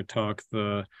see in your talk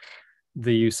the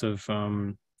use of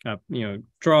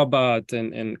drawbot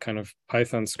and kind of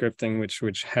Python scripting,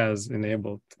 which has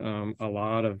enabled a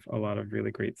lot of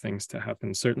really great things to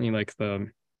happen. Certainly like the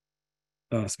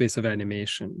space of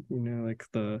animation, like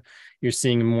you're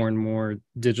seeing more and more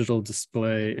digital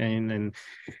display and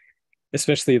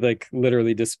especially like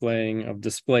literally displaying of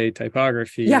display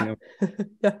typography. Yeah.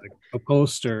 Like a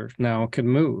poster now could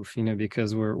move,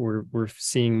 because we're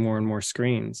seeing more and more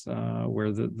screens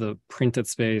where the printed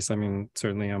space. I mean,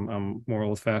 certainly I'm more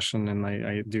old fashioned and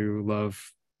I do love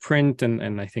print,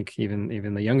 and I think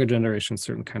even the younger generation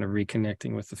certainly kind of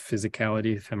reconnecting with the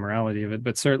physicality, ephemerality of it.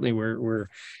 But certainly we're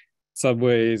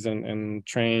subways and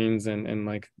trains and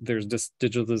like there's just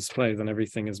digital displays and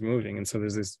everything is moving, and so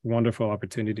there's these wonderful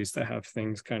opportunities to have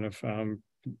things kind of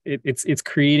it's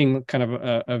creating kind of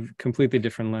a completely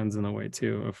different lens in a way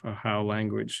too of how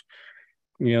language,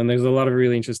 and there's a lot of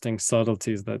really interesting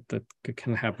subtleties that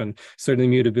can happen. Certainly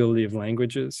mutability of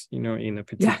languages, in a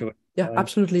particular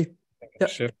absolutely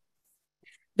shift.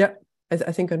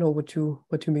 I think I know what you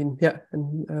mean.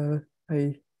 And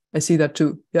I see that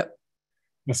too.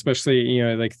 Especially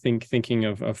like thinking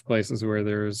of places where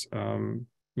there's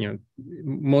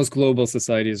most global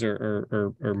societies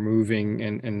are moving,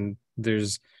 and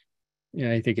there's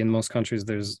I think in most countries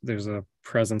there's a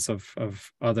presence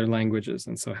of other languages,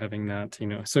 and so having that,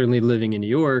 certainly living in New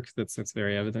York, that's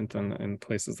very evident in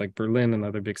places like Berlin and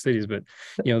other big cities, but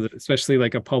especially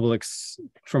like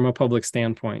from a public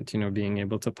standpoint, being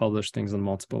able to publish things in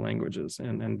multiple languages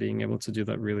and being able to do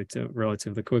that really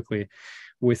relatively quickly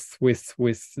with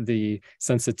the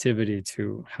sensitivity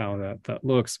to how that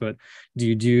looks. But do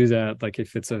you do that, like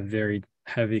if it's a very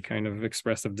heavy kind of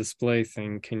expressive display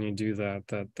thing, can you do that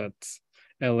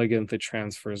elegantly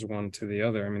transfers one to the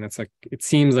other? I mean, that's like, it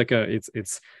seems like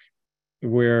it's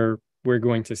where we're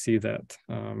going to see that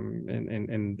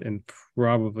and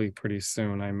probably pretty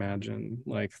soon, I imagine.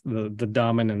 Like the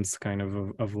dominance kind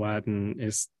of Latin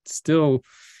is still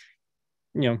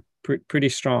pretty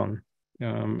strong,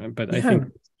 but I think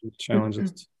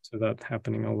challenges to that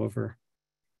happening all over.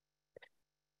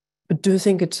 But do you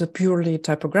think it's a purely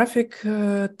typographic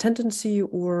tendency,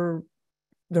 or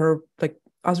there are like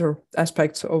other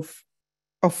aspects of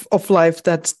life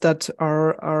that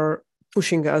are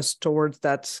pushing us towards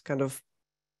that kind of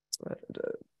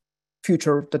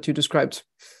future that you described?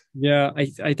 Yeah,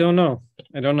 I don't know.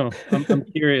 I'm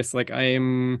curious. Like I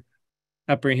am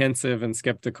apprehensive and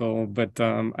skeptical, but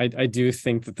I do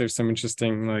think that there's some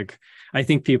interesting, like, I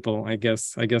think people, I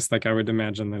guess like I would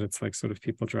imagine that it's like sort of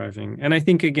people driving. And I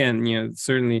think again,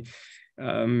 certainly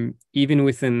even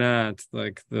within that,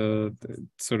 like the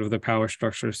sort of the power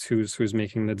structures, who's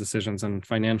making the decisions, and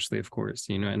financially, of course,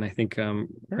 and I think Fran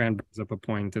brings up a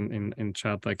point in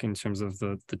chat, like in terms of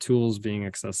the tools being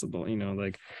accessible,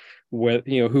 like what,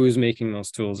 who's making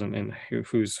those tools, and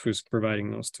who's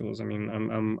providing those tools. I mean,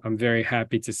 I'm very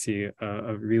happy to see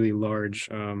a really large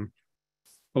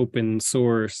open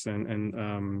source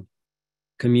and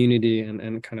community,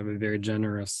 and kind of a very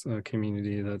generous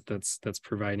community that's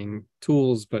providing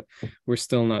tools, but we're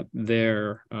still not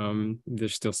there.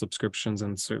 There's still subscriptions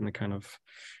and certainly kind of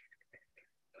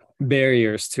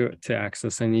barriers to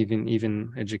access, and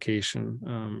even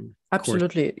education.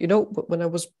 Absolutely. When I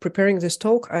was preparing this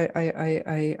talk,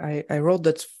 I wrote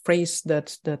that phrase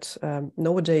that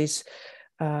nowadays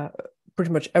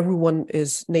pretty much everyone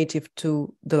is native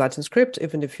to the Latin script,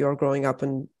 even if you're growing up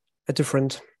in a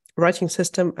different writing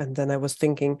system. And then I was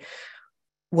thinking,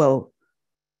 well,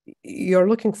 you're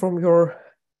looking from your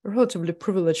relatively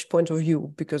privileged point of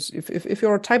view, because if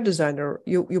you're a type designer,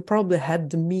 you probably had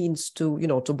the means to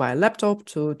to buy a laptop,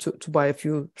 to buy a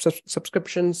few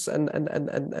subscriptions,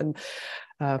 and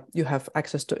you have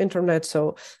access to internet.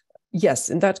 So yes,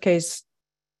 in that case,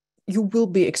 you will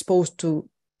be exposed to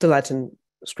the Latin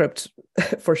script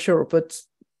for sure, but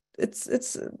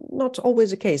it's not always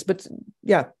the case. But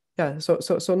yeah. So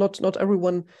not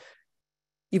everyone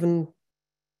even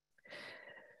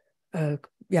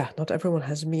not everyone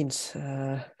has means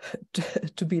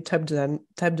to be a type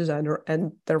designer,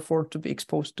 and therefore to be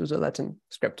exposed to the Latin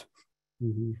script.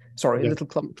 Mm-hmm. Sorry, a little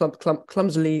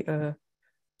clumsily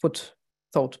put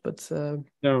thought, but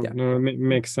no, it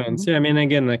makes sense. Yeah, I mean,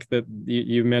 again, like that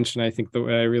you mentioned, I think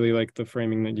I really like the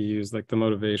framing that you use, like the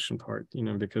motivation part,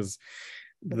 because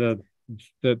that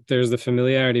there's the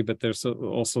familiarity, but there's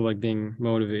also like being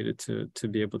motivated to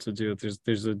be able to do it.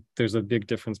 There's a big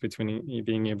difference between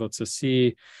being able to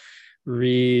see,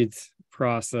 read,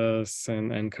 process,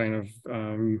 and kind of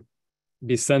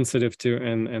be sensitive to,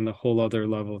 and the whole other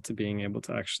level to being able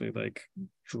to actually like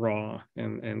draw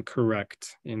and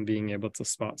correct, and being able to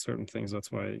spot certain things.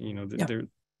 That's why the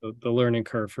learning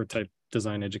curve for type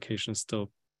design education is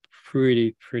still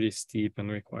pretty steep,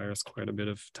 and requires quite a bit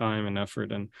of time and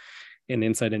effort and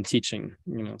insight and teaching.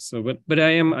 So but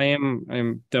I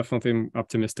am definitely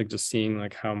optimistic, just seeing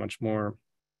like how much more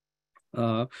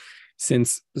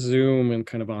since Zoom and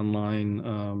kind of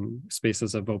online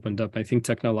spaces have opened up. I think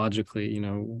technologically,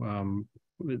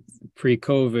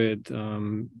 pre-COVID,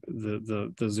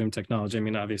 the Zoom technology, I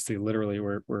mean, obviously literally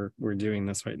we're doing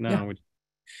this right now, which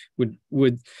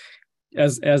would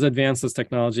as advanced as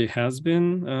technology has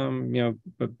been,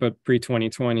 but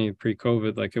pre-2020,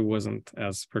 pre-COVID, like it wasn't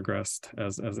as progressed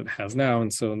as it has now.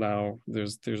 And so now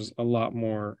there's a lot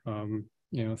more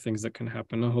things that can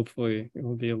happen. And hopefully it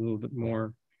will be a little bit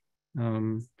more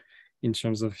in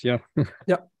terms of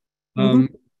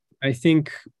I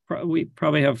think we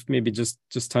probably have maybe just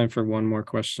time for one more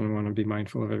question. I want to be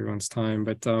mindful of everyone's time,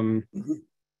 but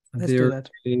there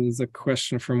is a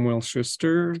question from Will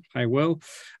Schuster. Hi, Will.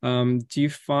 Do you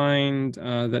find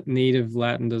that native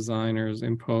Latin designers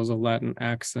impose a Latin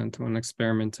accent when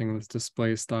experimenting with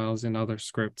display styles in other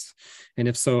scripts? And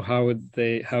if so, how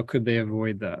could they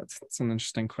avoid that? That's an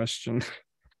interesting question.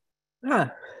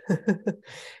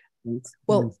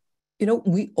 Well,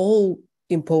 we all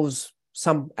impose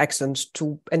some accent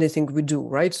to anything we do,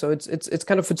 right? So it's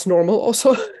kind of, it's normal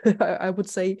also. I would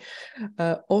say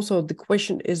also the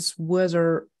question is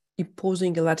whether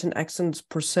imposing a Latin accent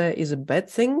per se is a bad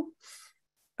thing,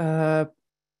 and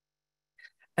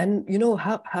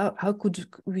how could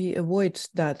we avoid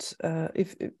that?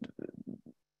 If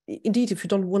you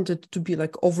don't want it to be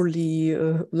like overly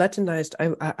Latinized,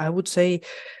 I would say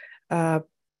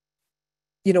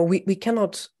we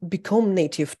cannot become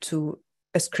native to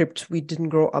a script we didn't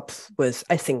grow up with.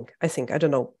 I think, I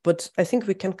don't know, but I think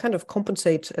we can kind of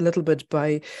compensate a little bit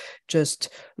by just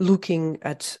looking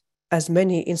at as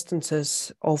many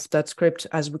instances of that script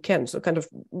as we can. So kind of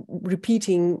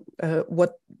repeating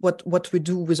what we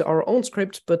do with our own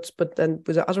script, but then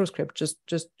with the other script, just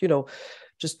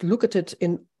look at it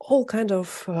in all kind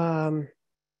of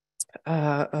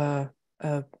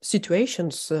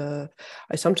situations.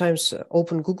 I sometimes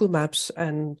open Google Maps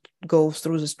and go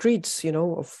through the streets,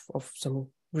 of some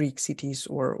Greek cities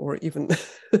or even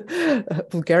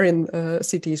Bulgarian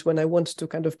cities when I want to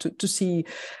kind of to see,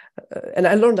 and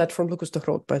I learned that from Lucas de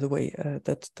Groot, by the way,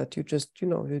 that you just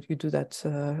you do that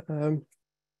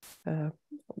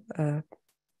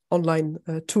online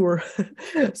tour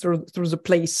through the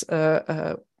place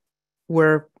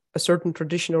where a certain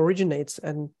tradition originates,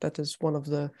 and that is one of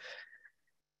the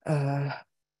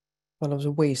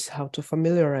ways how to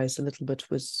familiarize a little bit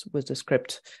with the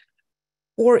script,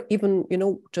 or even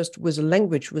just with a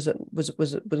language, with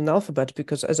an alphabet,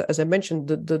 because as I mentioned,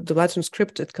 the Latin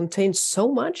script, it contains so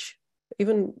much.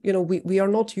 Even we are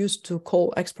not used to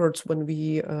call experts when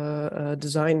we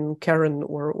design Karen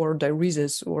or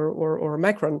Diresis or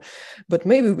Macron, but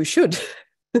maybe we should.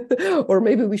 Or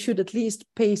maybe we should at least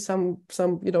pay some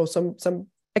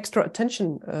extra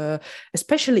attention,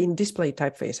 especially in display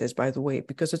typefaces, by the way,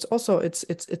 because it's also it's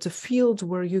a field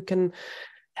where you can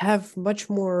have much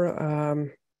more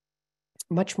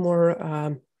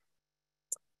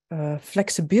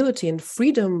flexibility and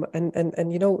freedom, and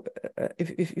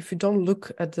if you don't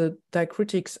look at the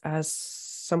diacritics as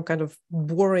some kind of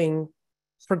boring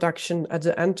production at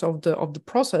the end of the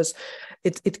process,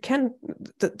 it can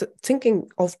thinking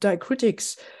of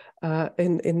diacritics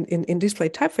in display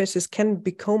typefaces can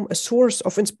become a source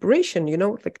of inspiration.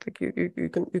 Like you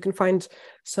can find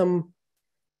some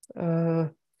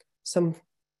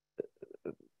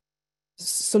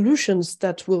solutions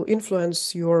that will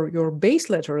influence your base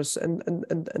letters, and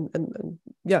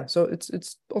yeah, so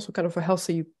it's also kind of a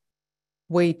healthy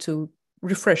way to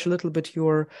refresh a little bit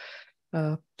your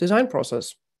design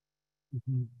process.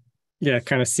 Mm-hmm. Yeah,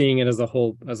 kind of seeing it as a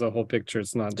whole picture.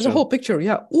 It's not as a whole picture,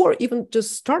 yeah, or even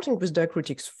just starting with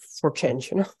diacritics for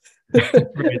change, Right.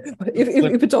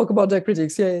 if we talk about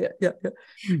diacritics, yeah.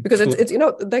 Because it's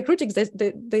diacritics,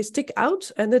 they stick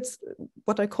out, and it's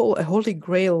what I call a holy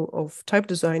grail of type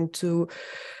design to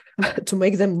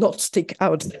make them not stick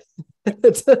out. And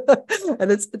it's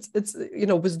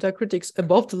with diacritics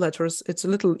above the letters, it's a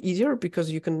little easier because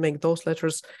you can make those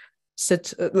letters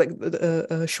sit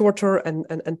shorter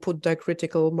and put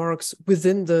diacritical marks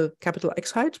within the capital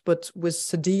X height. But with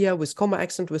cedilla, with comma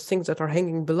accent, with things that are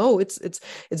hanging below, it's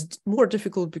more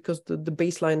difficult because the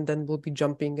baseline then will be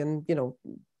jumping, and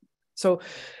so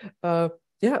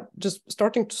yeah, just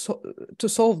starting to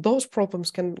solve those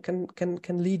problems can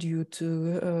lead you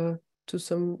to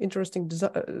some interesting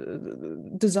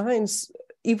designs,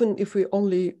 even if we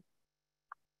only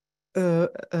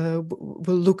we'll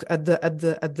look at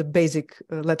the basic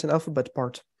Latin alphabet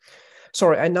part.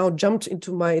 Sorry, I now jumped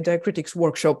into my diacritics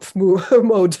workshop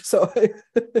mode. So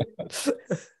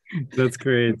that's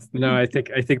great. No, I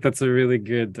think that's a really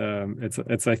good.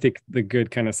 It's I think the good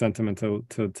kind of sentiment to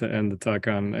end the talk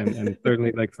on, and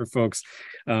certainly like for folks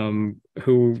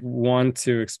who want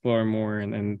to explore more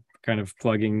and kind of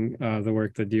plugging the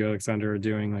work that you, Aleksandra, are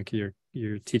doing, like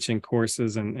you're teaching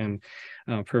courses and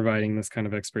providing this kind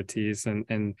of expertise,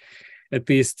 and at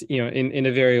least in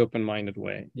a very open-minded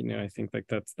way. I think like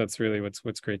that's really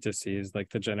what's great to see, is like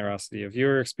the generosity of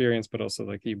your experience, but also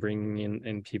like you bringing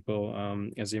in people,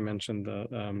 as you mentioned,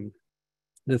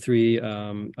 the three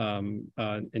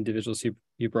individuals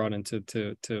you brought into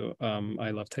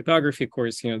I Love Typography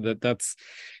course. That's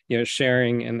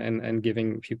sharing and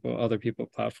giving other people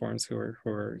platforms who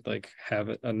are like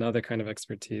have another kind of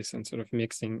expertise, and sort of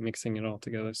mixing it all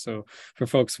together. So for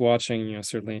folks watching,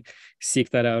 certainly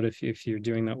seek that out. If you're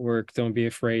doing that work, don't be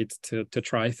afraid to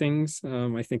try things.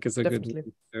 I think is a Definitely.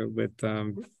 good with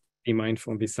be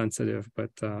mindful and be sensitive,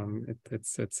 but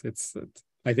it's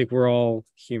I think we're all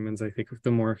humans. I think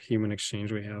the more human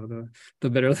exchange we have, the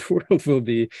better the world will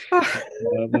be.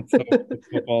 Let's hope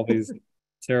all these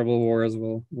terrible wars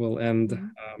will end,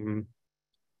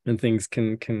 and things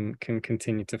can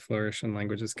continue to flourish, and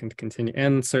languages can continue,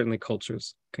 and certainly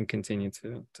cultures can continue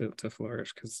to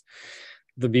flourish, because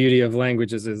the beauty of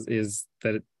languages is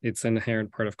that it's an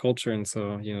inherent part of culture. And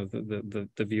so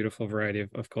the beautiful variety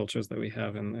of cultures that we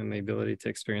have, and the ability to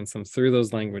experience them through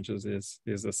those languages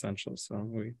is essential. So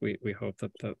we hope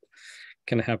that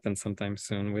can happen sometime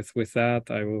soon. With that,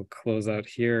 I will close out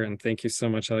here, and thank you so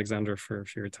much, Aleksandra, for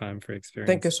your time, for experience.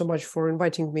 Thank you so much for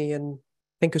inviting me, and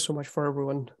thank you so much for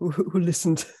everyone who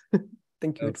listened.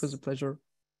 Thank you. It was a pleasure.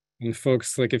 And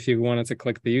folks, like if you wanted to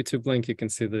click the YouTube link, you can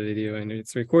see the video and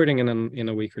its recording, and then in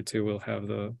a week or two we'll have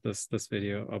this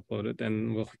video uploaded,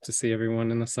 and we'll hope to see everyone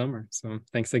in the summer. So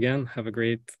thanks again. Have a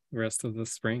great rest of the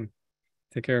spring.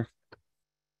 Take care.